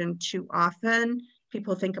question. Too often,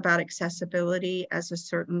 people think about accessibility as a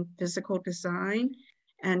certain physical design.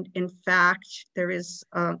 And in fact, there is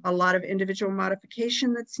a lot of individual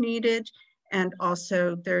modification that's needed. And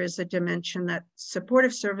also there is a dimension that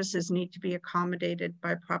supportive services need to be accommodated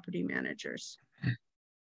by property managers.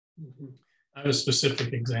 I have a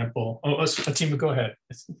specific example. Oh, Fatima, go ahead.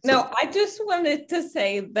 No, I just wanted to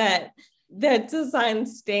say that the design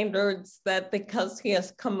standards that the Kelsey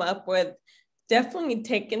has come up with definitely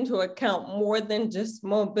take into account more than just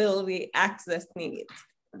mobility access needs.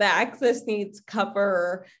 The access needs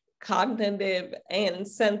cover cognitive and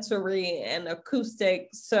sensory and acoustic.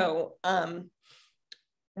 So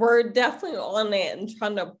we're definitely on it and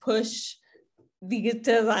trying to push these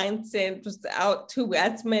design standards out to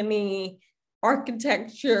as many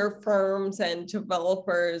architecture firms and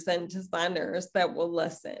developers and designers that will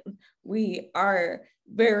listen. We are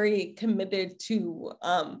very committed to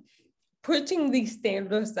pushing these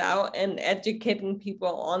standards out and educating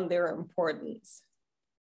people on their importance.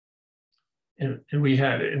 And we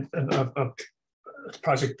had a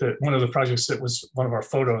project that one of the projects that was one of our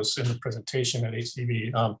photos in the presentation at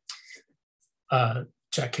HDB,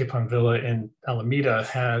 Jack Capon Villa in Alameda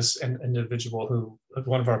has an individual who,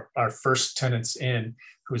 one of our first tenants in,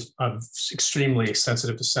 who is extremely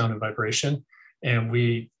sensitive to sound and vibration. And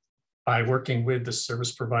we, by working with the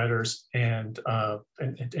service providers and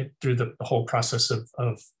through the whole process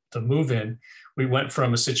of the move-in, we went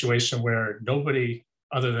from a situation where nobody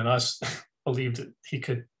other than us believed that he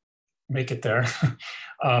could make it there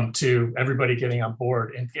to everybody getting on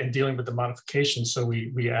board and dealing with the modifications. So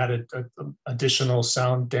we added additional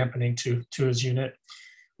sound dampening to his unit.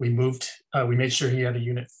 We made sure he had a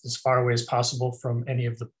unit as far away as possible from any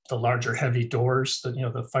of the larger heavy doors,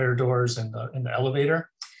 the fire doors and the elevator,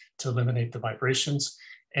 to eliminate the vibrations.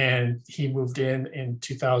 And he moved in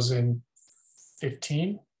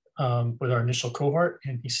 2015 with our initial cohort,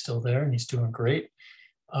 and he's still there and he's doing great.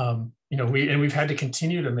 We've had to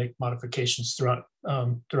continue to make modifications throughout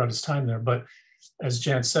his time there. But as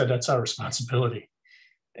Jan said, that's our responsibility.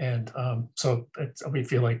 And so we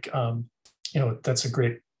feel like, that's a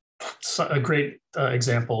great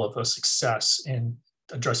example of a success in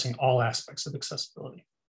addressing all aspects of accessibility.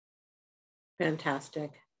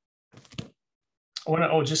 Fantastic.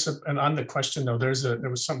 And on the question though, there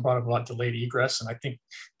was something brought up about delayed egress, and I think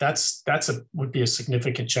would be a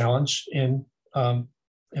significant challenge in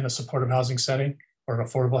a supportive housing setting or an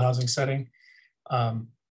affordable housing setting. So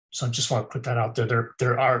I just want to put that out there.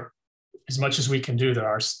 There are, as much as we can do,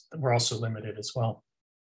 we're also limited as well.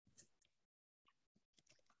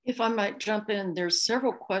 If I might jump in, there's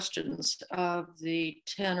several questions of the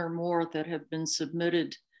 10 or more that have been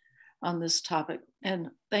submitted on this topic. And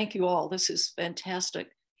thank you all, this is fantastic.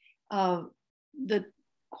 The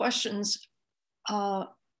questions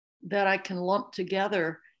that I can lump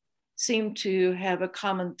together seem to have a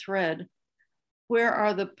common thread. Where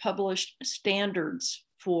are the published standards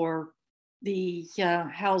for the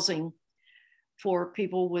housing for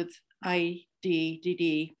people with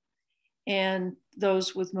IDDD and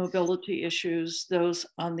those with mobility issues, those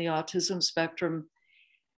on the autism spectrum?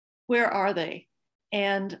 Where are they?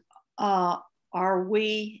 And are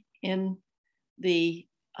we in the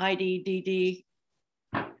IDDD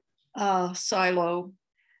silo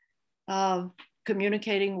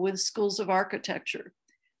communicating with schools of architecture?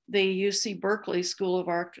 The UC Berkeley School of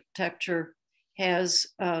Architecture has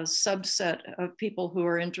a subset of people who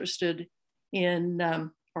are interested in,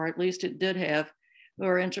 or at least it did have, who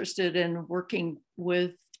are interested in working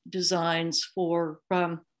with designs for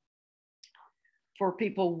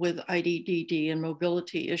people with IDDD and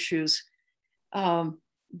mobility issues.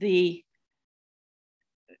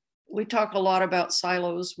 We talk a lot about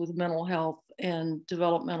silos with mental health and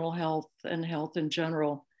developmental health and health in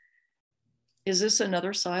general. Is this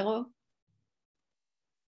another silo?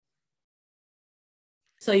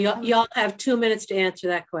 So y'all have 2 minutes to answer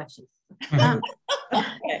that question.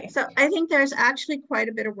 Okay. So I think there's actually quite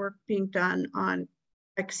a bit of work being done on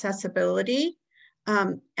accessibility.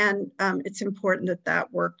 It's important that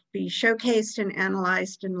that work be showcased and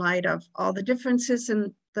analyzed in light of all the differences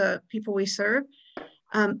in the people we serve.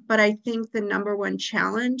 But I think the #1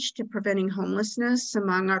 challenge to preventing homelessness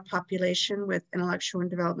among our population with intellectual and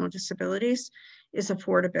developmental disabilities is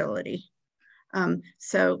affordability. I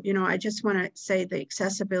just want to say the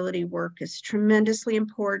accessibility work is tremendously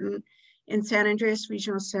important. In San Andreas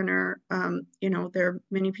Regional Center, there are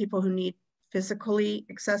many people who need physically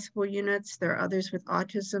accessible units. There are others with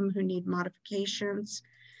autism who need modifications.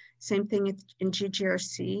 Same thing in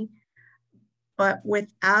GGRC. But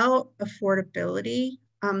without affordability,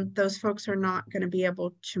 those folks are not going to be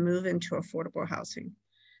able to move into affordable housing.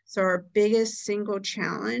 So our biggest single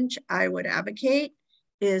challenge I would advocate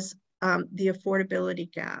is the affordability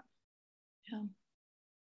gap. Yeah.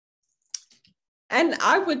 And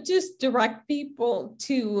I would just direct people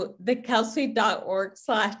to the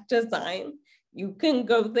kelsey.org/design. You can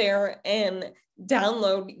go there and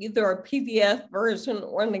download either a PDF version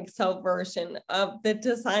or an Excel version of the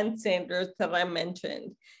design standards that I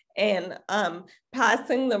mentioned, and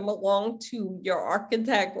passing them along to your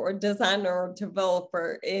architect or designer or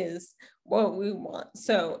developer is what we want.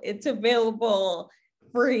 So it's available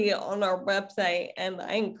free on our website, and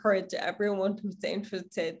I encourage everyone who's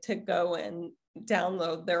interested to go and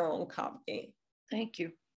download their own copy. Thank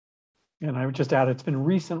you. And I would just add, it's been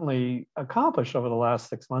recently accomplished over the last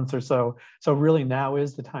 6 months or so. So really now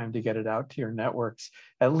is the time to get it out to your networks,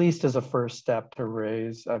 at least as a first step to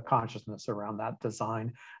raise consciousness around that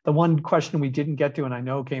design. The one question we didn't get to, and I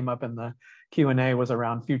know came up in the Q&A, was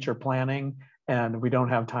around future planning. And we don't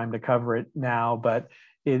have time to cover it now, but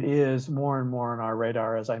it is more and more on our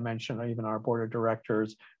radar, as I mentioned, even our board of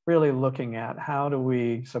directors, really looking at how do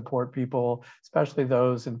we support people, especially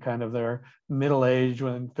those in kind of their middle age,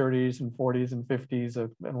 when 30s and 40s and 50s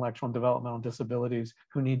of intellectual and developmental disabilities,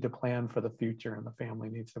 who need to plan for the future, and the family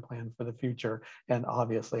needs to plan for the future. And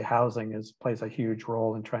obviously housing plays a huge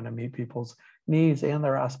role in trying to meet people's needs and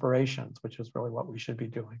their aspirations, which is really what we should be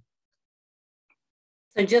doing.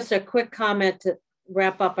 So just a quick comment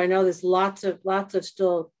wrap up. I know there's lots of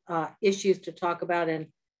still issues to talk about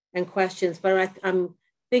and questions, but I'm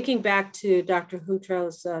thinking back to Dr.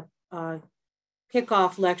 Hutro's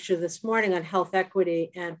kickoff lecture this morning on health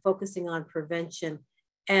equity and focusing on prevention,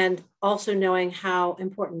 and also knowing how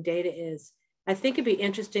important data is. I think it'd be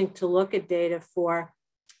interesting to look at data for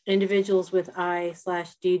individuals with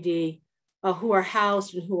I/DD who are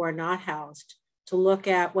housed and who are not housed, to look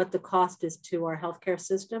at what the cost is to our healthcare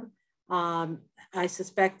system. I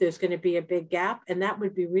suspect there's going to be a big gap, and that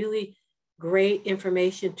would be really great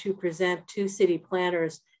information to present to city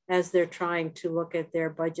planners as they're trying to look at their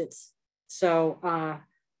budgets. So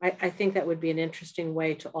I think that would be an interesting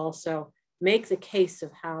way to also make the case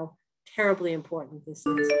of how terribly important this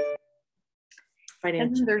is.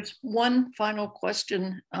 And then there's one final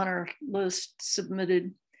question on our list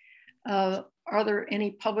submitted. Are there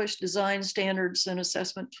any published design standards and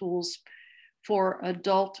assessment tools for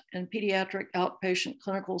adult and pediatric outpatient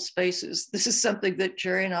clinical spaces? This is something that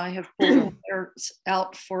Jerry and I have pulled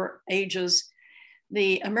out for ages.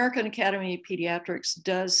 The American Academy of Pediatrics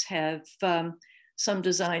does have some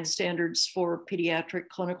design standards for pediatric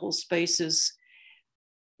clinical spaces.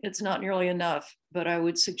 It's not nearly enough, but I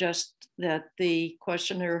would suggest that the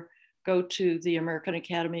questionnaire go to the American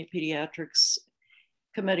Academy of Pediatrics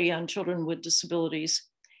Committee on Children with Disabilities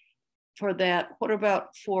for that. What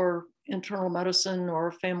about for internal medicine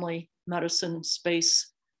or family medicine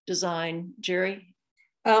space design, Jerry?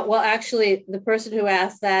 Well, actually, the person who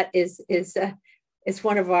asked that is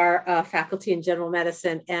one of our faculty in general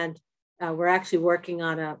medicine, and we're actually working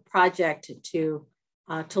on a project to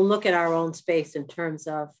look at our own space in terms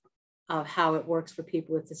of how it works for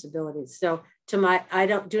people with disabilities. So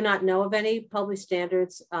I do not know of any published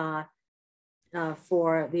standards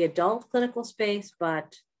for the adult clinical space,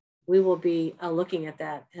 but we will be looking at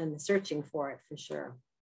that and searching for it for sure.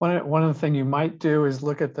 One of the things you might do is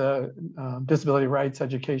look at the Disability Rights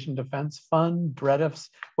Education Defense Fund, DREDF's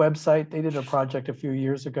website. They did a project a few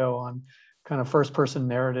years ago on kind of first-person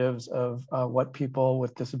narratives of what people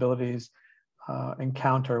with disabilities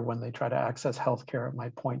encounter when they try to access healthcare. It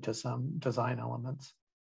might point to some design elements.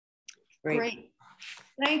 Great.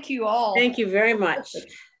 Thank you all. Thank you very much.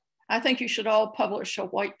 I think you should all publish a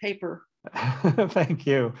white paper. Thank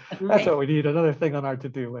you. That's what we need, another thing on our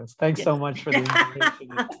to-do list. Thanks so much for the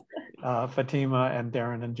information. Fatima and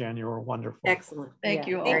Darren and Jan, you were wonderful. Excellent. Thank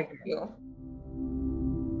you all. Thank you.